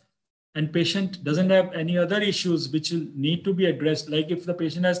up, and patient doesn't have any other issues which will need to be addressed, like if the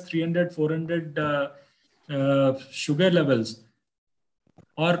patient has 300, 400 sugar levels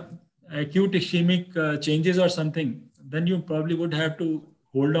or acute ischemic changes or something, then you probably would have to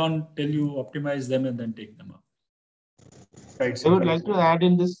hold on till you optimize them and then take them up. I would like to add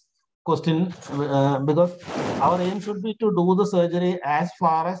in this question because our aim should be to do the surgery as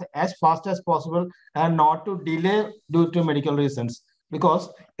fast as possible and not to delay due to medical reasons, because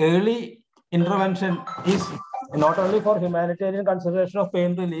early intervention is not only for humanitarian consideration of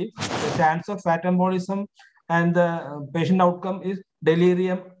pain relief, the chance of fat embolism and the patient outcome is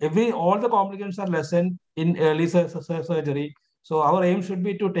delirium. All the complications are lessened in early surgery. So our aim should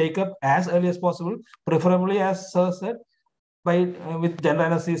be to take up as early as possible, preferably, as Sir said, with general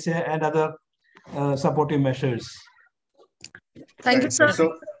anesthesia and other supportive measures. Thank you, sir.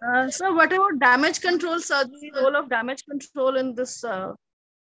 Sir, what about damage control surgery, role of damage control in this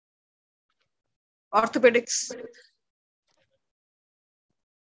orthopedics?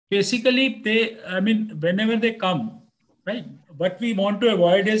 Basically, whenever they come, right, what we want to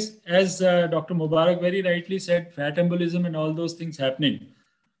avoid is, as Dr. Mubarak very rightly said, fat embolism and all those things happening.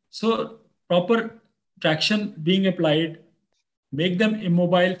 So proper traction being applied, make them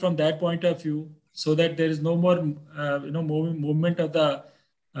immobile from that point of view, so that there is no more movement of the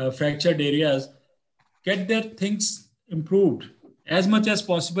fractured areas. Get their things improved as much as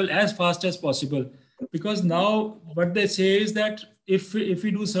possible, as fast as possible, because now what they say is that if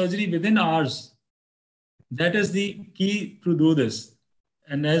we do surgery within hours, that is the key to do this.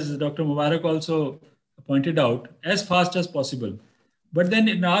 And as Dr. Mubarak also pointed out, as fast as possible. But then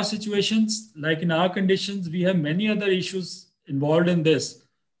in our situations, like in our conditions, we have many other issues involved in this.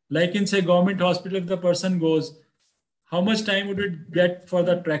 Like in, say, government hospital, if the person goes, how much time would it get for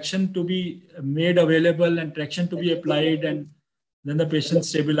the traction to be made available and traction to be applied, and then the patient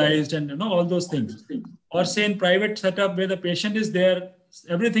stabilized, and all those things. Or say in private setup where the patient is there,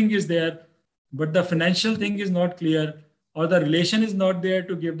 everything is there, but the financial thing is not clear, or the relation is not there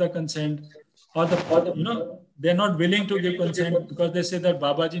to give the consent, or they're not willing to give consent because they say that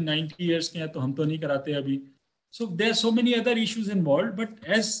Babaji 90 years ke hai, to hum to nahi karate abhi. So there are so many other issues involved, but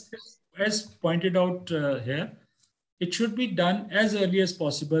as pointed out here, it should be done as early as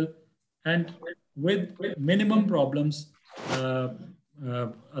possible and with minimum problems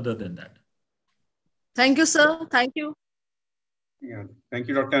other than that. Thank you, sir. Thank you. Yeah, thank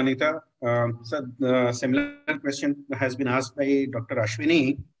you, Dr. Anita. So the similar question has been asked by Dr.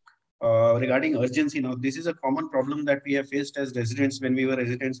 Ashwini regarding urgency. Now, this is a common problem that we have faced as residents when we were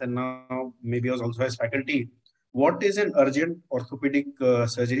residents, and now maybe also as faculty. What is an urgent orthopedic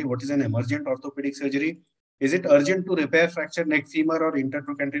surgery? What is an emergent orthopedic surgery? Is it urgent to repair fractured neck femur or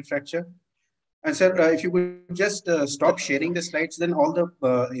intertrochanteric fracture? And sir, if you could just stop sharing the slides, then all the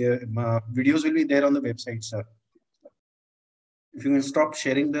videos will be there on the website, sir. If you can stop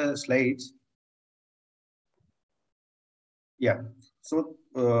sharing the slides. Yeah. So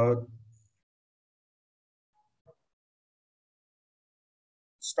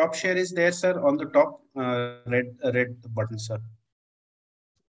stop share is there, sir, on the top red button, sir.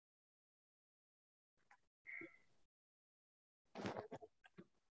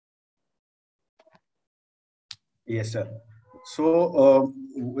 Yes, sir. So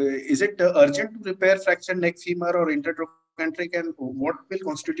is it urgent to repair fractured neck femur or intertrochanteric, and what will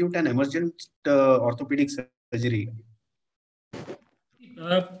constitute an emergent orthopedic surgery?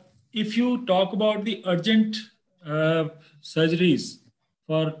 If you talk about the urgent surgeries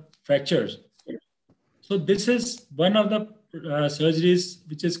for fractures, so this is one of the surgeries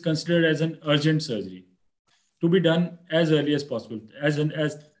which is considered as an urgent surgery to be done as early as possible, as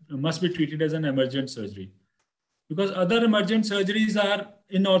must be treated as an emergent surgery. Because other emergent surgeries are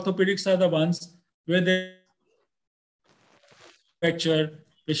in orthopedics are the ones where they fracture,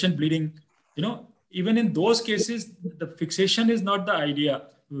 patient bleeding. Even in those cases, the fixation is not the idea.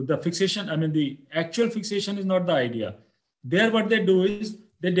 The actual fixation is not the idea. There, what they do is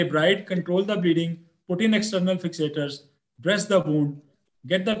they debride, control the bleeding, put in external fixators, dress the wound,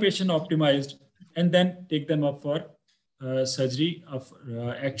 get the patient optimized, and then take them up for surgery of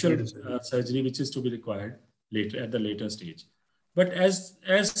actual surgery, which is to be required later at the later stage. But as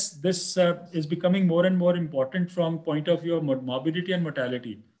this is becoming more and more important from point of view of morbidity and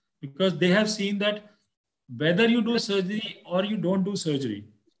mortality, because they have seen that whether you do surgery or you don't do surgery,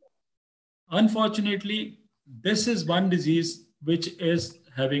 unfortunately, this is one disease which is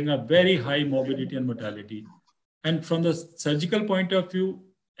having a very high morbidity and mortality. And from the surgical point of view,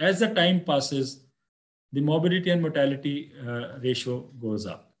 as the time passes, the morbidity and mortality ratio goes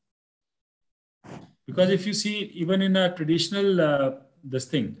up. Because if you see, even in a traditional this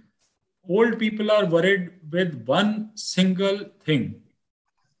thing, old people are worried with one single thing,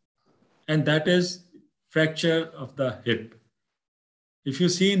 and that is fracture of the hip. If you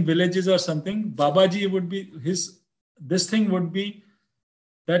see in villages or something, Babaji would be this thing would be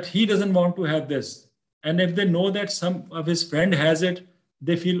that he doesn't want to have this. And if they know that some of his friend has it,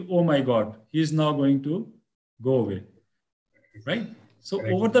 they feel, oh my God, he is now going to go away, right? So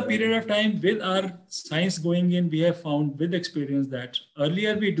over the period of time, with our science going in, we have found with experience that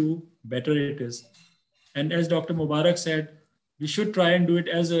earlier we do, better it is. And as Dr. Mubarak said, we should try and do it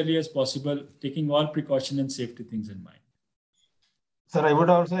as early as possible, taking all precaution and safety things in mind. Sir, I would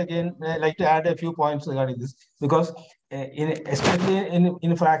also again like to add a few points regarding this, because especially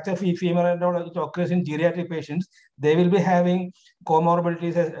in fracture femur and all, it occurs in geriatric patients, they will be having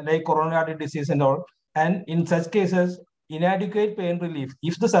comorbidities like coronary artery disease and all. And in such cases, inadequate pain relief.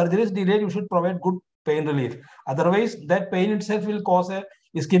 If the surgery is delayed, you should provide good pain relief. Otherwise, that pain itself will cause a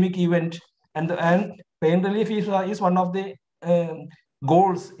ischemic event. And pain relief is one of the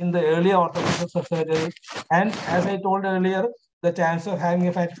goals in the earlier orthopedic surgery. And as I told earlier, the chance of having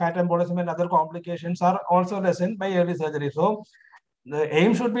a fat embolism and other complications are also lessened by early surgery. So the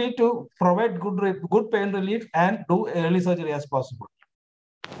aim should be to provide good pain relief and do early surgery as possible.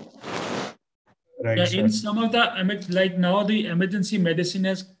 Right, yeah, in some of the, like now the emergency medicine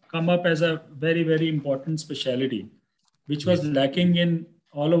has come up as a very, very important specialty, which was lacking in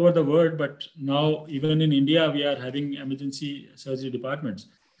all over the world. But now even in India, we are having emergency surgery departments.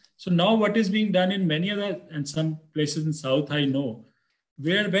 So now what is being done in many other and some places in South, I know,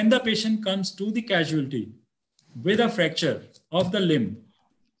 where when the patient comes to the casualty with a fracture of the limb,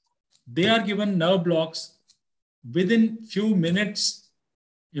 they are given nerve blocks within few minutes,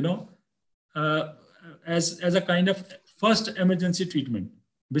 you know, as a kind of first emergency treatment,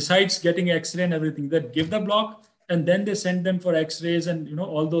 besides getting X-ray and everything, that give the block and then they send them for X-rays and, you know,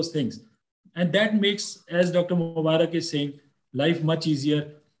 all those things. And that makes, as Dr. Mubarak is saying, life much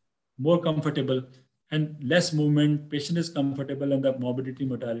easier, more comfortable, and less movement, patient is comfortable, and the morbidity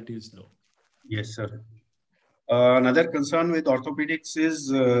mortality is low. Yes, sir. Another concern with orthopedics is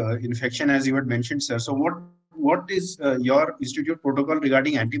infection, as you had mentioned, sir. So what is your institute protocol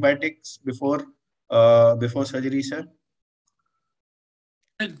regarding antibiotics before surgery, sir?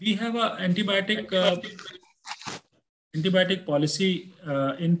 We have an antibiotic policy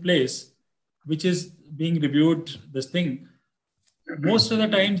in place, which is being reviewed, this thing. Most of the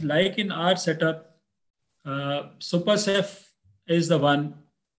times, like in our setup, Supercef is the one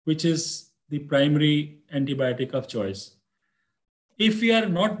which is the primary antibiotic of choice. If we are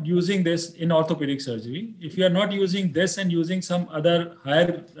not using this in orthopedic surgery, if we are not using this and using some other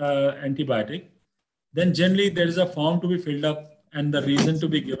higher antibiotic, then generally there is a form to be filled up and the reason to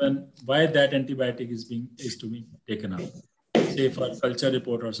be given why that antibiotic is to be taken up, say for culture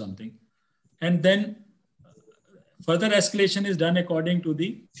report or something. And then further escalation is done according to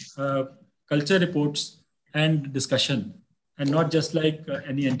the culture reports and discussion, and not just like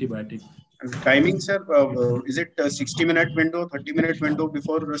any antibiotic. And timing, sir, is it a 60-minute window, 30-minute window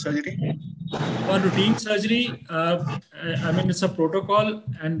before surgery? For routine surgery, I mean, it's a protocol,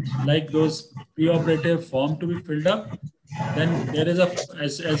 and like those preoperative form to be filled up, then there is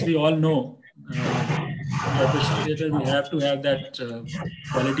as we all know, in the operation theater, we have to have that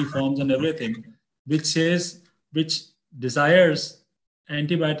quality forms and everything, which desires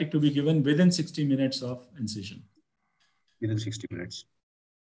antibiotic to be given within 60 minutes of incision. Within 60 minutes.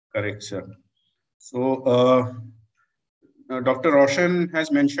 Correct, sir. So, Dr. Roshan has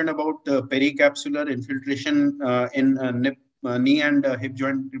mentioned about pericapsular infiltration in knee and hip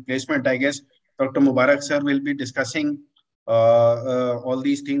joint replacement. I guess Dr. Mubarak sir will be discussing all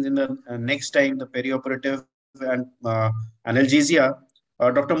these things in the next time, the perioperative and analgesia.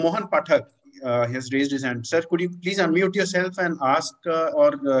 Dr. Mohan Pathak has raised his hand. Sir, could you please unmute yourself and ask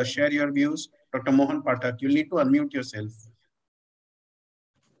or share your views? Dr. Mohan Pathak, you'll need to unmute yourself.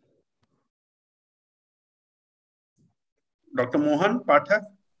 Dr. Mohan Pathak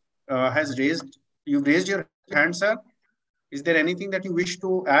you've raised your hand, sir. Is there anything that you wish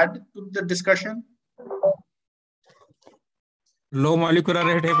to add to the discussion? Low molecular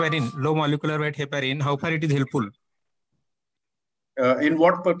weight heparin, how far it is helpful? In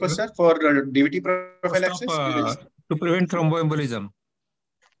what purpose, sir? For DVT prophylaxis? To prevent thromboembolism.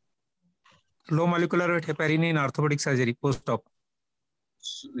 Low molecular weight heparin in orthopedic surgery post-op.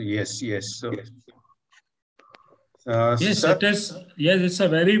 Yes, yes. So, yes, sir? it is. Yes, it's a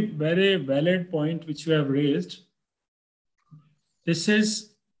very, very valid point which you have raised. This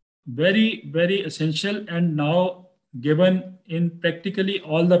is very, very essential and now given in practically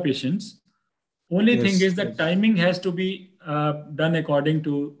all the patients. Only thing is that timing has to be done according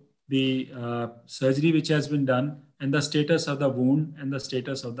to the surgery which has been done and the status of the wound and the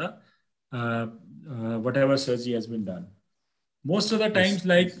status of the whatever surgery has been done. Most of the times,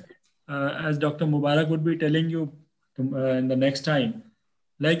 like as Dr. Mubarak would be telling you in the next time,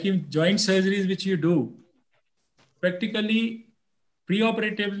 like in joint surgeries which you do, practically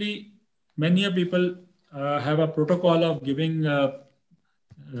preoperatively, many people have a protocol of giving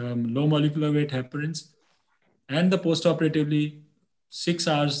low molecular weight heparins, and the postoperatively 6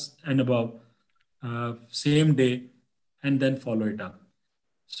 hours and above, same day, and then follow it up.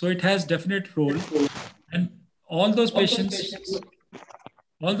 So it has definite role, and all those patients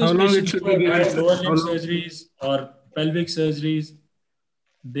who have had lower limb surgeries or pelvic surgeries,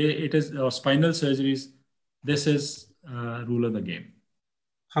 or spinal surgeries, this is rule of the game.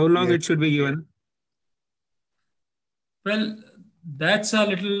 How long it should be given? Well, that's a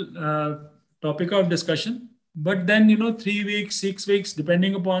little topic of discussion. But then, 3 weeks, 6 weeks,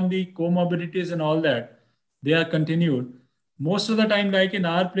 depending upon the comorbidities and all that, they are continued. Most of the time, like in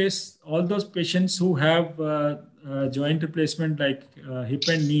our place, all those patients who have joint replacement like hip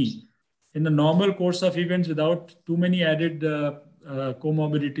and knee, in the normal course of events without too many added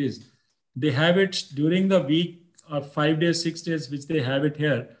comorbidities, they have it during the week or 5 days, 6 days, which they have it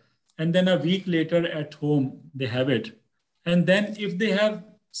here. And then a week later at home, they have it. And then if they have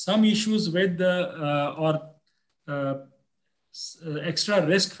some issues with the extra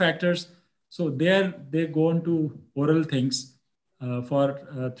risk factors, so they go on to oral things for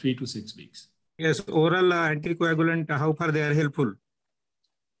 3 to 6 weeks. Yes, oral anticoagulant, how far they are helpful?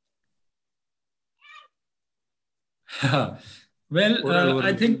 Well,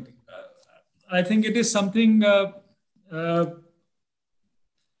 I think it is something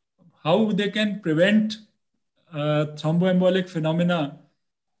how they can prevent thromboembolic phenomena.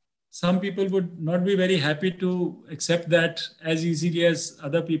 Some people would not be very happy to accept that as easily as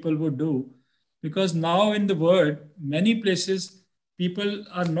other people would do, because now in the world, many places, people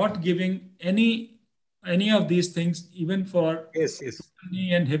are not giving any of these things, even for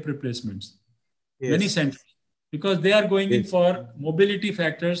knee and hip replacements. Many centers, because they are going in for mobility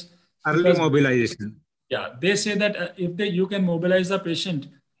factors. Early mobilization. Yeah, they say that if you can mobilize the patient,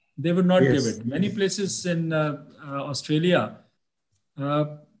 they would not give it. Many places in Australia,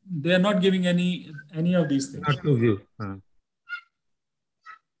 they are not giving any of these things. Not to give.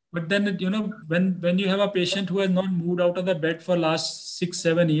 But then, when you have a patient who has not moved out of the bed for last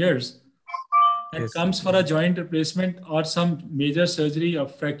 6-7 years and comes for a joint replacement or some major surgery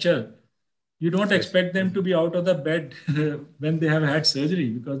of fracture, you don't expect them to be out of the bed when they have had surgery,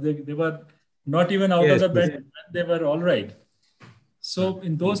 because they were not even out of the bed when they were all right. So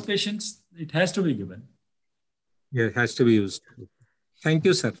in those patients, it has to be given. Yeah, it has to be used. Thank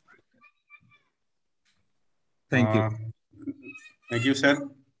you, sir. Thank you. Thank you, sir.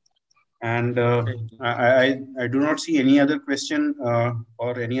 And I do not see any other question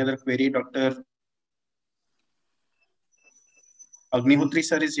or any other query. Dr. Agnihotri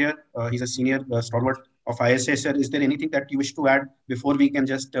sir is here. He's a senior stalwart of ISA, sir. Is there anything that you wish to add before we can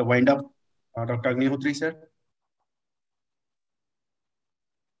just wind up? Dr. Agnihotri sir?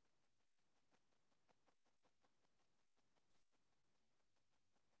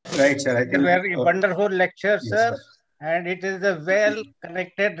 Right, sir. I think very wonderful lecture, sir. And it is well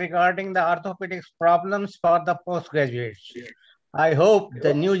connected regarding the orthopedics problems for the postgraduates. I hope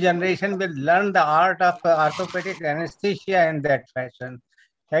the new generation will learn the art of orthopedic anesthesia in that fashion.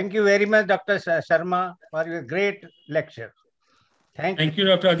 Thank you very much, Dr. Sharma, for your great lecture. Thank you,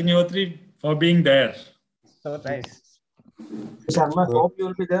 Dr. Agnihotri, for being there. So nice. Sharma, hope you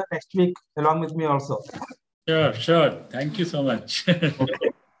will be there next week along with me also. Sure. Thank you so much.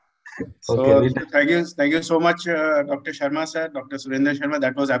 So thank you so much, Dr. Sharma sir, Dr. Surendra Sharma.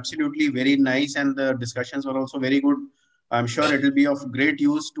 That was absolutely very nice, and the discussions were also very good. I'm sure it will be of great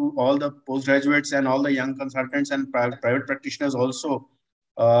use to all the postgraduates and all the young consultants and private practitioners also,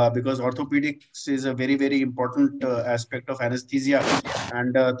 because orthopedics is a very, very important aspect of anesthesia.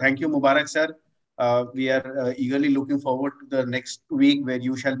 And thank you, Mubarak sir. We are eagerly looking forward to the next week, where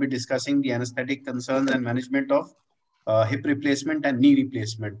you shall be discussing the anesthetic concerns and management of hip replacement and knee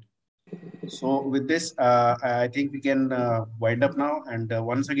replacement. So with this, I think we can wind up now. And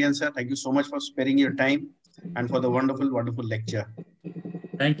once again, sir, thank you so much for sparing your time and for the wonderful, wonderful lecture.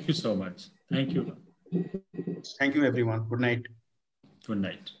 Thank you so much. Thank you. Thank you, everyone. Good night. Good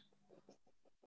night.